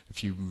here's a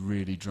few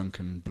really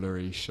drunken,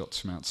 blurry shots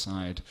from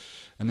outside.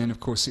 And then of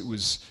course it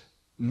was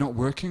not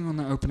working on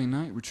that opening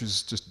night, which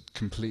was just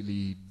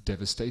completely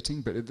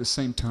devastating, but at the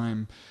same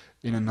time,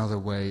 in another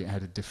way, it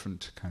had a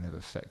different kind of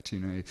effect, you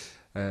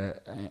know.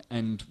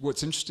 And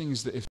what's interesting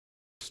is that if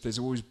there's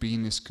always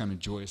been this kind of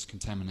joyous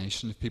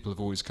contamination, if people have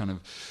always kind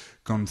of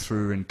gone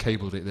through and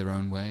cabled it their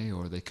own way,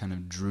 or they kind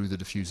of drew the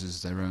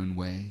diffusers their own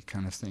way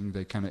kind of thing,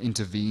 they kind of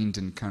intervened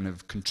and kind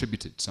of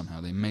contributed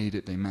somehow, they made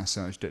it, they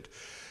massaged it.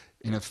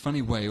 in a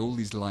funny way, all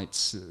these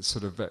lights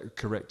sort of at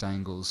correct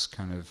angles,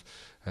 kind of,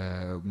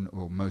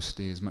 or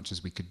mostly as much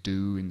as we could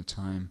do in the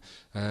time,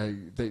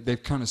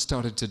 they've kind of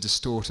started to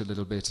distort a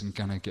little bit and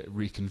kind of get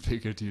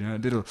reconfigured. You know, a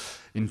little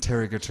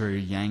interrogatory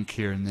yank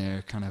here and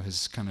there kind of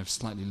has kind of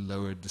slightly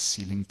lowered the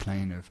ceiling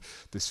plane of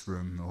this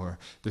room, or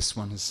this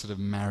one has sort of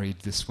married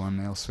this one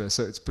elsewhere.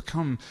 So it's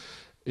become,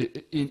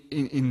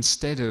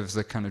 instead of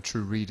the kind of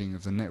true reading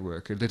of the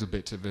network, a little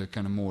bit of a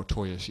kind of more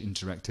toyish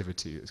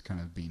interactivity that's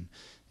kind of been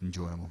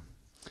enjoyable.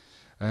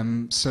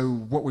 So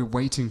what we're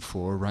waiting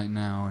for right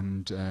now,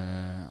 and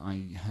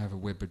I have a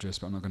web address,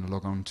 but I'm not going to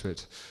log on to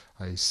it.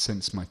 I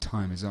sense my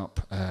time is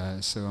up,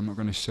 so I'm not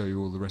going to show you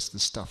all the rest of the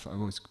stuff I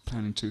was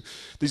planning to.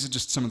 These are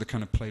just some of the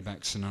kind of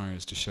playback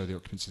scenarios to show the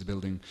occupancy of the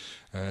building.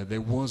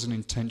 There was an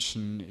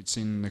intention, it's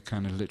in the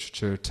kind of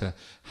literature, to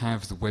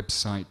have the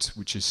website,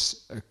 which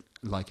is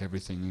like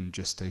everything in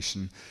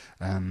gestation,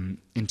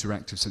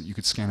 interactive, so that you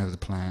could scan over the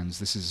plans.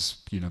 This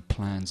is, you know,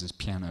 plans as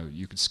piano.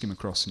 You could skim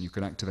across and you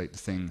could activate the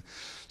thing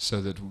so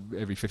that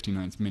every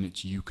 59th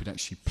minute you could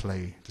actually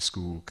play the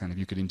school, kind of,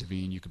 you could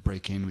intervene, you could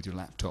break in with your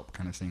laptop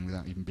kind of thing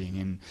without even being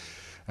in.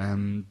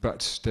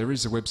 But there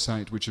is a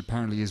website which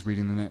apparently is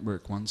reading the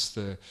network once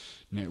the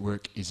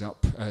network is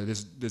up.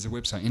 There's a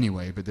website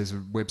anyway, but there's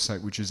a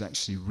website which is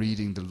actually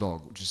reading the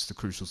log, which is the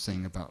crucial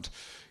thing about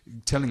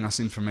telling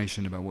us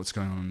information about what's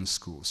going on in the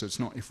school. So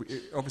it's not,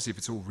 obviously if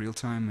it's all real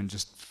time and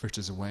just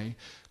fritters away,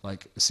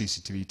 like a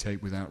CCTV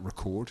tape without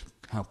record,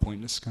 how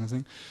pointless kind of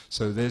thing.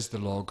 So there's the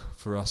log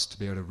for us to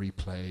be able to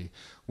replay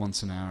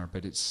once an hour,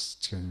 but it's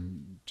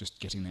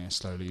just getting there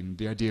slowly. And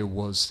the idea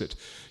was that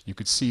you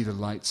could see the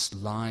lights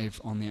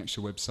live on the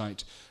actual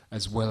website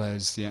as well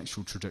as the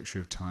actual trajectory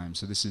of time.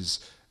 So this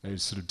is a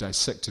sort of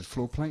dissected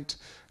floor plate,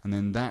 and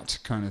then that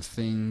kind of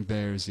thing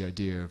there is the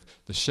idea of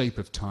the shape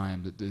of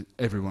time that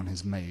everyone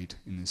has made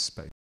in this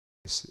space.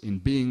 In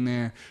being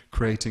there,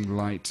 creating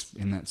light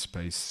in that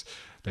space,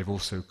 they've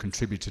also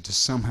contributed to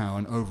somehow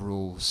an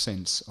overall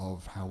sense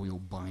of how we all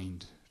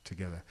bind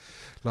together.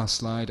 Last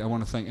slide. I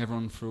want to thank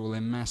everyone for all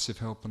their massive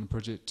help on the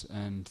project,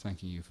 and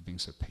thanking you for being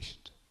so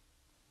patient.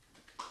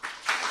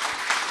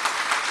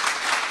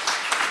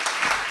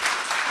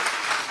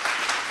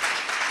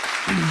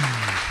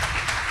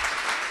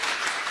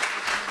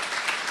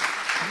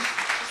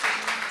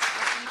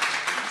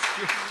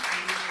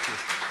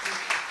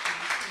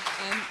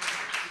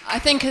 I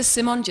think, as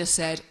Simon just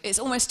said, it's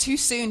almost too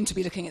soon to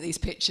be looking at these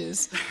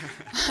pictures.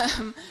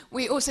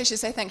 We also should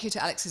say thank you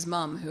to Alex's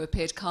mum, who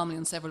appeared calmly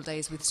on several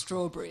days with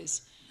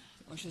strawberries,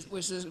 which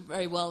was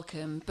very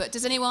welcome. But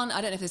does anyone, I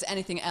don't know if there's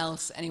anything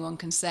else anyone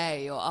can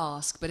say or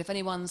ask, but if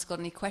anyone's got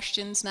any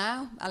questions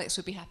now, Alex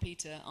would be happy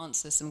to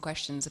answer some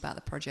questions about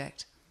the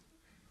project.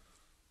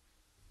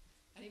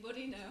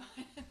 Anybody? No.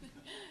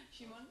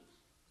 Shimon?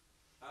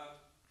 I'll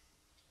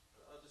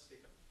just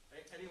speak up.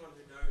 Anyone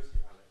who knows you,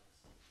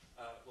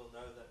 Alex, will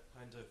know that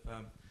kind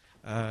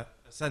of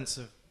a sense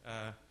of,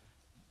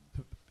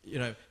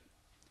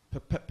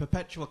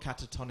 perpetual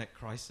catatonic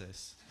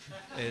crisis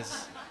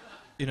is,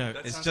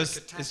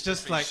 it's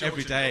just like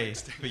every day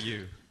for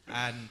you.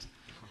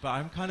 But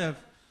I'm kind of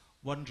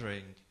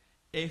wondering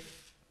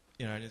if,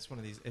 and it's one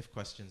of these if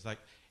questions, like,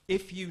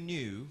 if you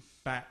knew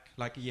back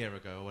like a year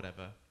ago or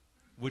whatever,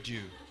 would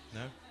you?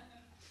 No?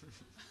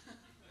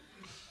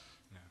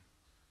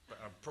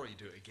 I'll probably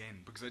do it again,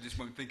 because I just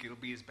won't think it'll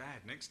be as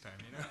bad next time,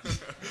 you know?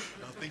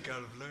 I'll think I'll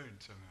have learned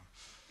somehow.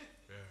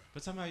 Yeah.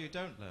 But somehow you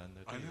don't learn,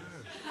 though, do you? I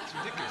know. It's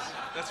ridiculous.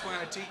 That's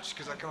why I teach,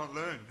 because I can't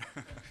learn.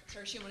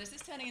 Sorry, Shimon, is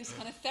this turning into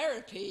kind of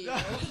therapy?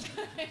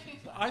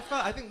 I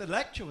think the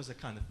lecture was a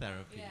kind of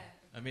therapy. Yeah.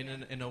 I mean,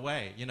 in a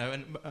way, and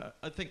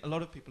I think a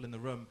lot of people in the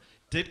room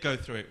did go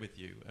through it with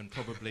you, and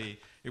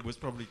it was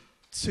probably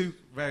too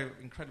very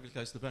incredibly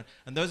close to the bone.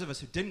 And those of us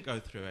who didn't go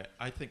through it,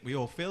 I think we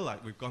all feel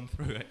like we've gone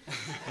through it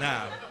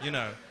now,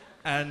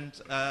 And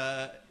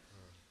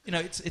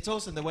it's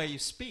also in the way you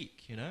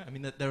speak, I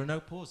mean, there are no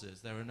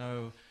pauses, there are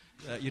no,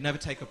 you never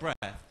take a breath.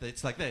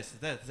 It's like this,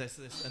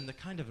 and the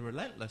kind of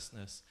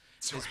relentlessness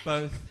is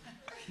both.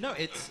 No,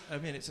 it's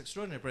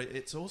extraordinary, but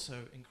it's also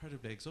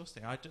incredibly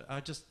exhausting.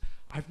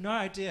 I've no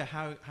idea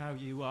how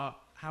you are,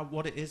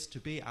 what it is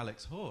to be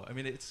Alex Hoare. I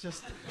mean, it's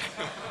just.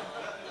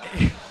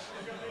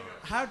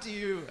 How do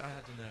you? I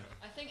don't know.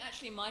 I think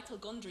actually Michael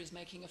Gondry is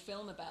making a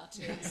film about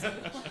it, so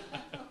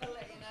I'll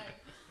let you know.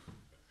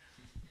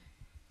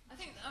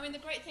 I mean, the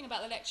great thing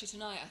about the lecture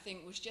tonight, I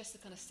think, was just the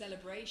kind of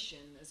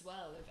celebration as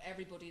well of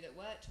everybody that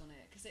worked on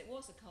it, because it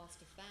was a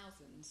cast of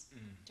thousands,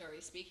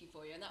 Terry speaking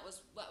for you, and that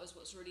was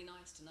what's really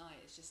nice tonight,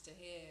 is just to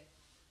hear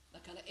the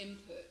kind of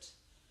input,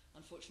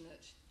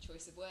 unfortunate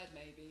choice of word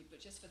maybe,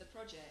 but just for the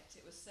project,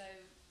 it was so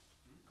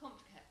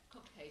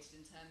complicated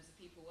in terms of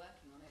people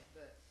working on it,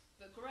 but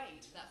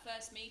great, that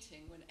first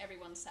meeting when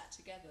everyone sat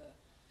together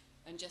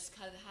and just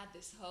kind of had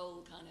this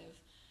whole kind of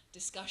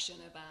discussion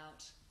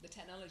about the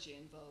technology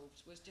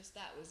involved was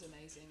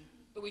amazing.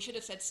 But we should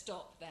have said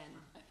stop then,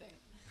 I think.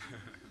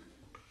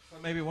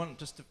 Well, maybe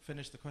just to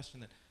finish the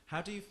question then,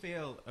 how do you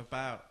feel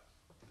about,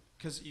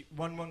 because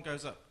when one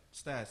goes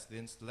upstairs to the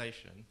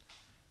installation,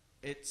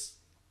 it's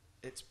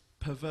it's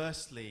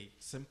perversely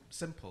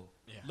simple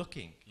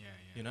looking.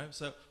 You know,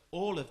 so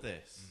all of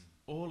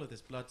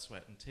this blood,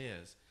 sweat, and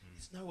tears,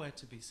 it's nowhere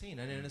to be seen.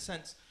 And in a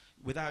sense,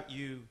 without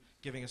you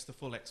giving us the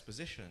full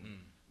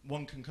exposition,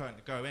 one can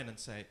go in and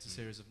say it's a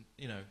series of,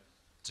 you know,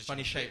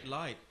 funny shaped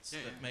lights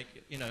that make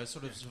it, you know,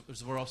 sort of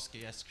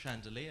Swarovski-esque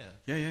chandelier.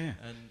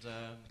 And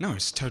no,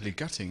 it's totally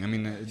gutting. I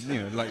mean,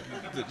 you know,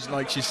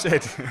 like she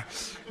said,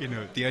 you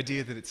know, the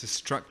idea that it's a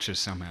structure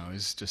somehow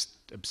is just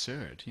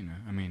absurd. You know,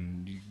 I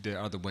mean, there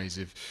are other ways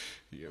of.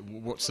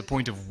 What's the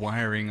point of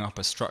wiring up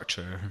a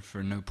structure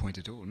for no point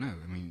at all? No,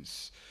 I mean,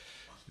 it's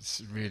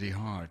really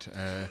hard.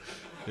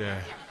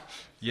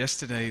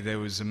 Yesterday there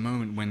was a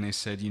moment when they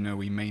said, you know,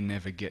 we may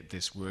never get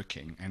this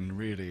working, and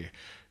really.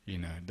 You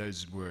know,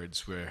 those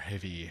words were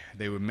heavy.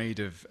 They were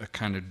made of a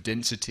kind of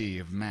density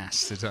of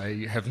mass that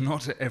I have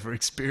not ever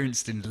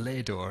experienced in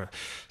lead or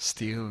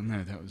steel.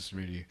 No, that was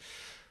really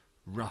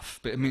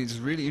rough. But I mean, it's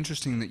really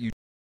interesting that you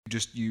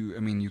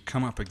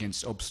come up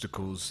against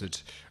obstacles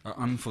that are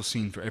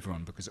unforeseen for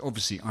everyone, because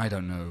obviously I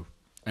don't know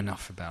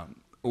enough about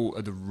all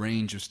of the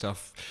range of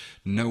stuff.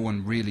 No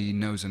one really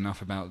knows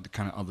enough about the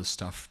kind of other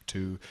stuff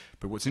too.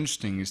 But what's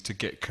interesting is to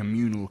get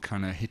communal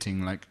kind of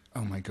hitting, like,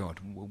 oh my God,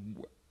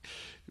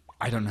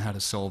 I don't know how to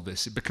solve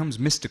this. It becomes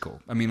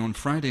mystical. I mean, on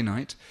Friday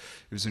night,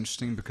 it was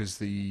interesting because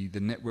the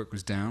network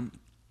was down.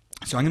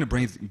 So I'm going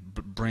to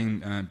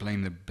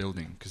blame the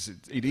building, because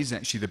it is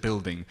actually the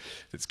building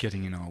that's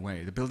getting in our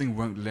way. The building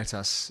won't let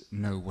us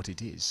know what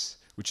it is,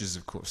 which is,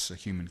 of course, a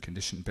human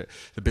condition. But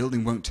the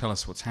building won't tell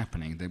us what's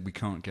happening, that we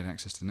can't get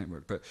access to the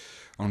network. But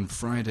on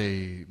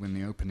Friday, when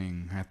the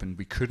opening happened,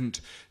 we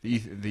couldn't, the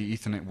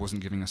Ethernet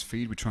wasn't giving us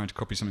feed. We tried to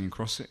copy something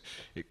across it.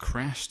 It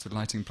crashed the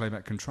lighting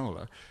playback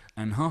controller,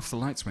 and half the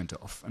lights went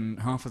off, and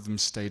half of them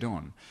stayed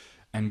on.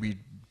 And we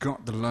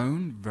got the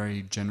loan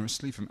very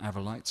generously from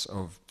Avalites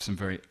of some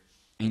very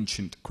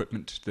ancient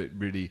equipment that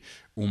really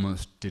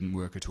almost didn't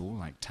work at all,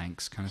 like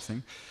tanks kind of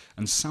thing.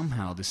 And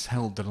somehow this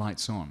held the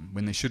lights on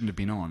when they shouldn't have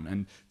been on.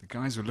 And the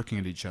guys were looking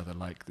at each other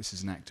like, this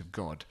is an act of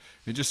God.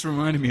 It just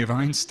reminded me of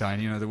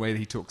Einstein, you know, the way that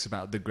he talks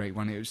about the Great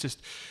One. It was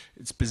just,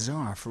 it's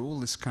bizarre. For all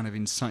this kind of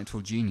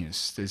insightful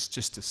genius, there's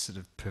just a sort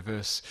of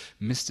perverse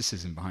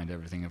mysticism behind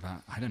everything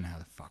about, I don't know how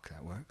the fuck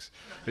that works.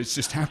 It's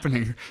just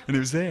happening. And it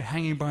was there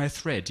hanging by a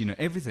thread, you know,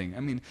 everything.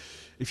 I mean,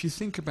 if you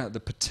think about the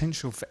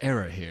potential for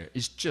error here,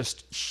 it's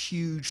just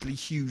hugely,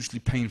 hugely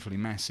painfully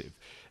massive.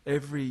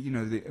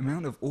 The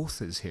amount of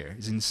authors here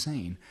is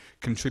insane,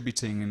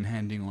 contributing and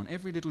handing on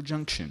every little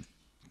junction.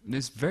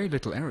 There's very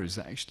little errors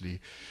that actually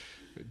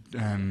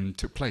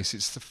took place.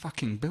 It's the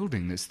fucking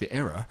building that's the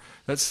error.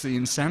 That's the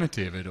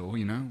insanity of it all,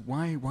 you know.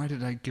 Why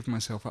did I give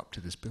myself up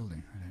to this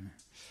building? I don't know.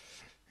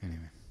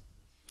 Anyway.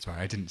 Sorry,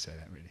 I didn't say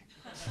that really.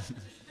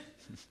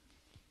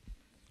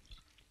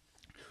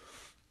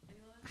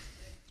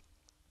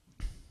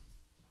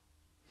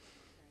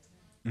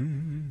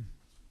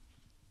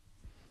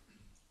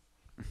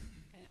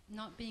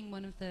 Not being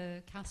one of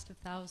the cast of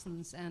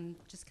thousands and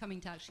just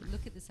coming to actually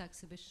look at this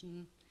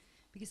exhibition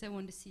because I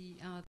wanted to see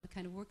the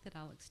kind of work that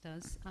Alex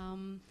does.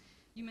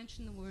 You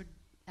mentioned the word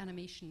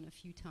animation a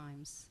few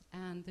times,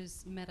 and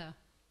there's meta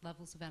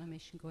levels of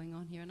animation going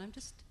on here, and I'm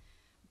just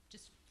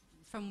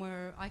from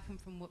where I come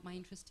from, what my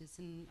interest is,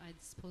 and I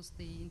suppose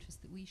the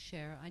interest that we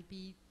share, I'd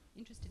be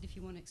interested if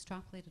you want to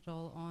extrapolate it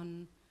all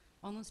on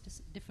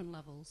almost different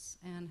levels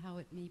and how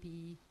it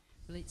maybe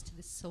relates to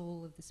the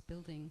soul of this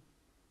building.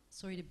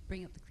 Sorry to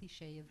bring up the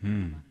cliche of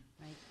drama,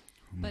 right?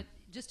 But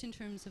just in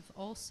terms of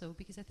also,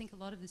 because I think a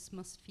lot of this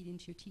must feed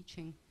into your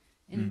teaching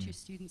and into your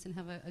students and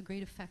have a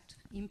great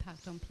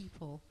impact on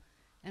people.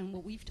 And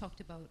what we've talked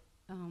about,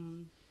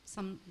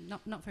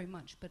 not very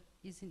much, but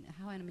is in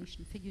how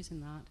animation figures in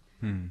that,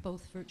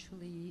 both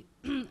virtually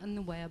and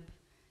the web,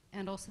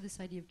 and also this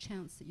idea of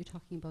chance that you're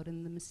talking about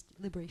and the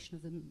liberation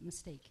of the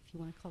mistake, if you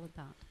want to call it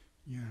that.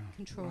 Yeah.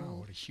 Control. Wow,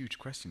 what a huge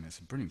question. That's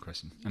a brilliant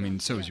question. I mean,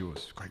 so is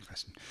yours. Great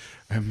question.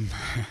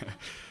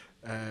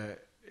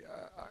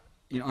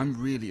 You know, I'm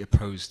really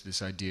opposed to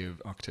this idea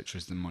of architecture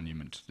as the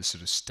monument, this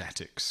sort of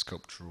static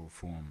sculptural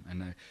form.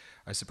 And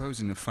I suppose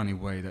in a funny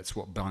way, that's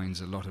what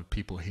binds a lot of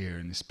people here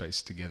in this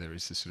space together,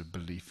 is this sort of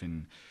belief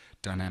in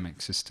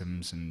dynamic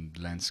systems and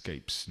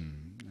landscapes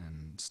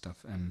and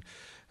stuff. And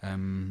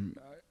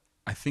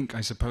I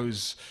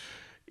suppose,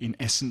 in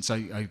essence,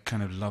 I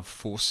kind of love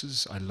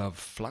forces. I love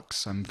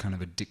flux. I'm kind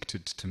of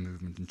addicted to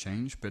movement and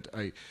change. But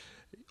I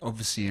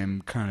obviously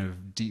am kind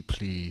of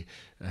deeply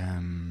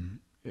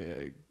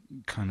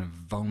kind of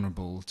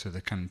vulnerable to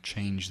the kind of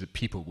change that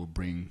people will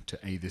bring to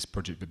this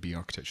project, but B,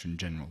 architecture in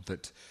general.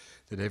 That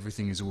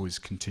everything is always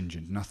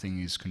contingent,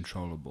 nothing is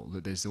controllable,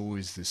 that there's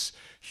always this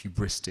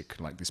hubristic,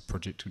 like this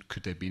project,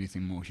 could there be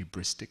anything more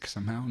hubristic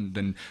somehow, and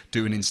then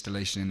do an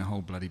installation in a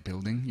whole bloody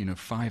building, you know,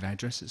 5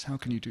 addresses, how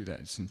can you do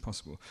that? It's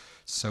impossible.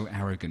 So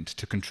arrogant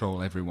to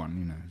control everyone,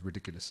 you know,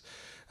 ridiculous.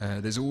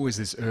 There's always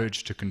this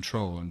urge to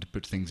control and to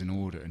put things in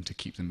order and to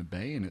keep them at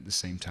bay, and at the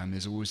same time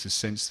there's always this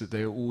sense that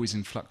they are always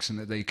in flux and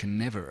that they can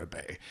never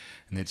obey.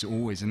 And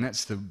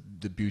that's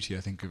the beauty,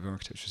 I think, of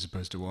architecture as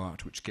opposed to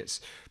art, which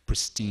gets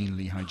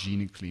pristinely hygienic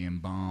clinically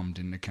embalmed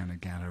in the kind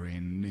of gallery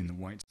in the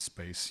white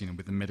space, you know,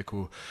 with the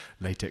medical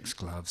latex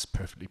gloves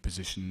perfectly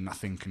positioned,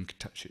 nothing can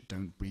touch it,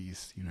 don't breathe,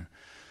 you know.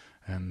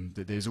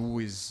 That there's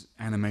always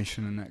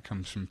animation, and that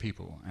comes from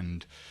people.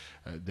 And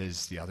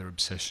there's the other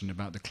obsession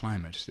about the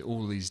climate.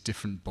 All these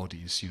different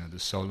bodies, you know, the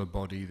solar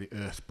body, the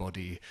earth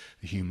body,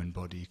 the human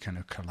body kind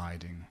of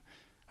colliding.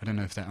 I don't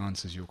know if that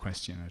answers your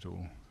question at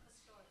all.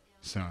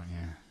 Sorry,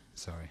 yeah,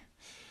 sorry.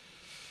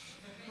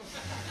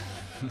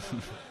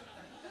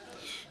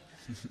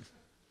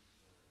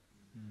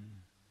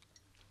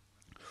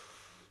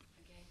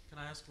 Can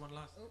I ask one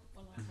last?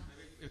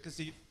 Because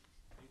you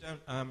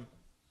don't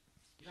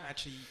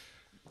actually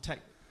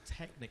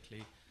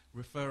technically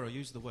refer or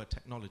use the word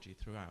technology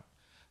throughout,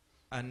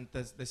 and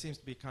there seems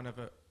to be kind of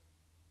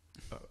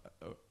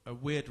a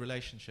weird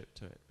relationship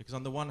to it. Because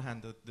on the one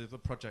hand, the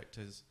project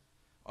is,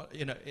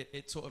 you know,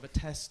 it sort of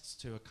attests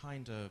to a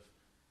kind of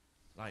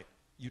like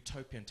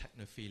utopian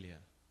technophilia,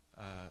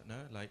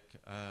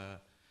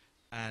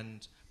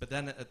 but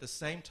then at the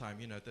same time,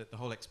 you know, the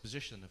whole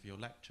exposition of your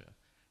lecture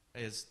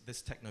is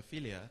this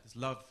technophilia, this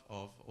love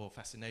of or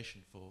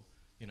fascination for,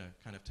 you know,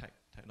 kind of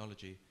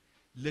technology,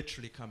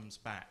 literally comes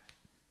back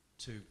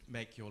to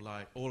make your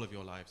life, all of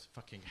your lives,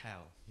 fucking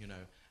hell, you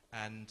know.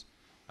 And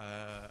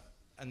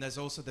there's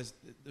also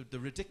the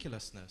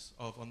ridiculousness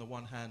of, on the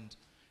one hand,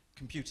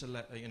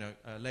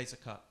 laser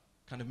cut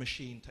kind of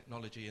machine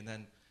technology, and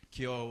then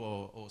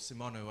Kyo or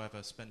Simone or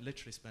whoever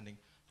literally spending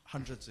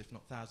hundreds, if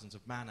not thousands,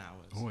 of man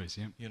hours. Always,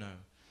 yeah. You know,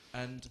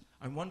 and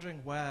I'm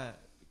wondering where,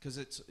 because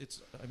it's.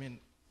 I mean,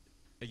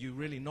 are you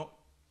really not?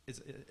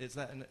 Is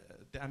that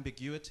the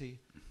ambiguity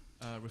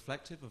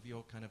reflective of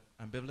your kind of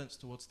ambivalence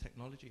towards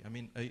technology? I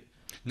mean,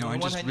 no, on I'm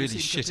one just hand really you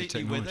seem shit at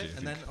completely with technology. it,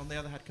 and then on the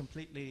other hand,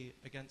 completely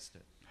against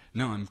it.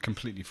 No, I'm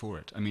completely for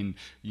it. I mean,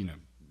 you know,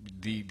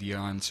 the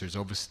answer is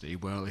obviously,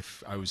 well,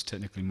 if I was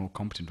technically more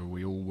competent, or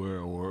we all were,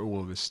 or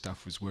all of this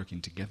stuff was working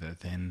together,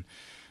 then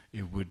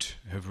it would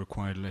have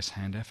required less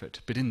hand effort.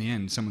 But in the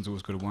end, someone's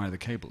always got to wire the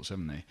cables,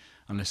 haven't they?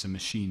 Unless a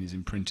machine is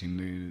imprinting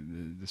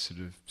the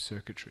sort of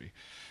circuitry.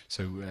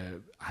 So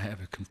I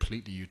have a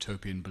completely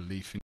utopian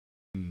belief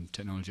in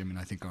technology. I mean,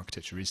 I think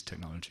architecture is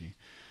technology.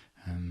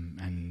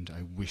 And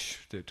I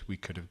wish that we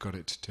could have got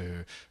it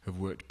to have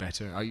worked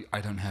better. I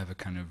don't have a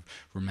kind of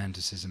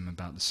romanticism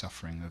about the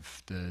suffering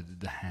of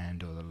the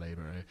hand or the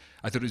labour.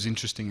 I thought it was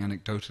interesting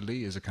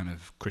anecdotally as a kind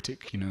of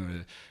critic, you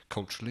know,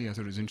 culturally. I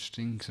thought it was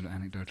interesting sort of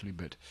anecdotally,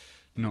 but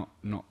not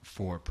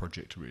for a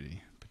project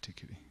really,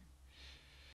 particularly.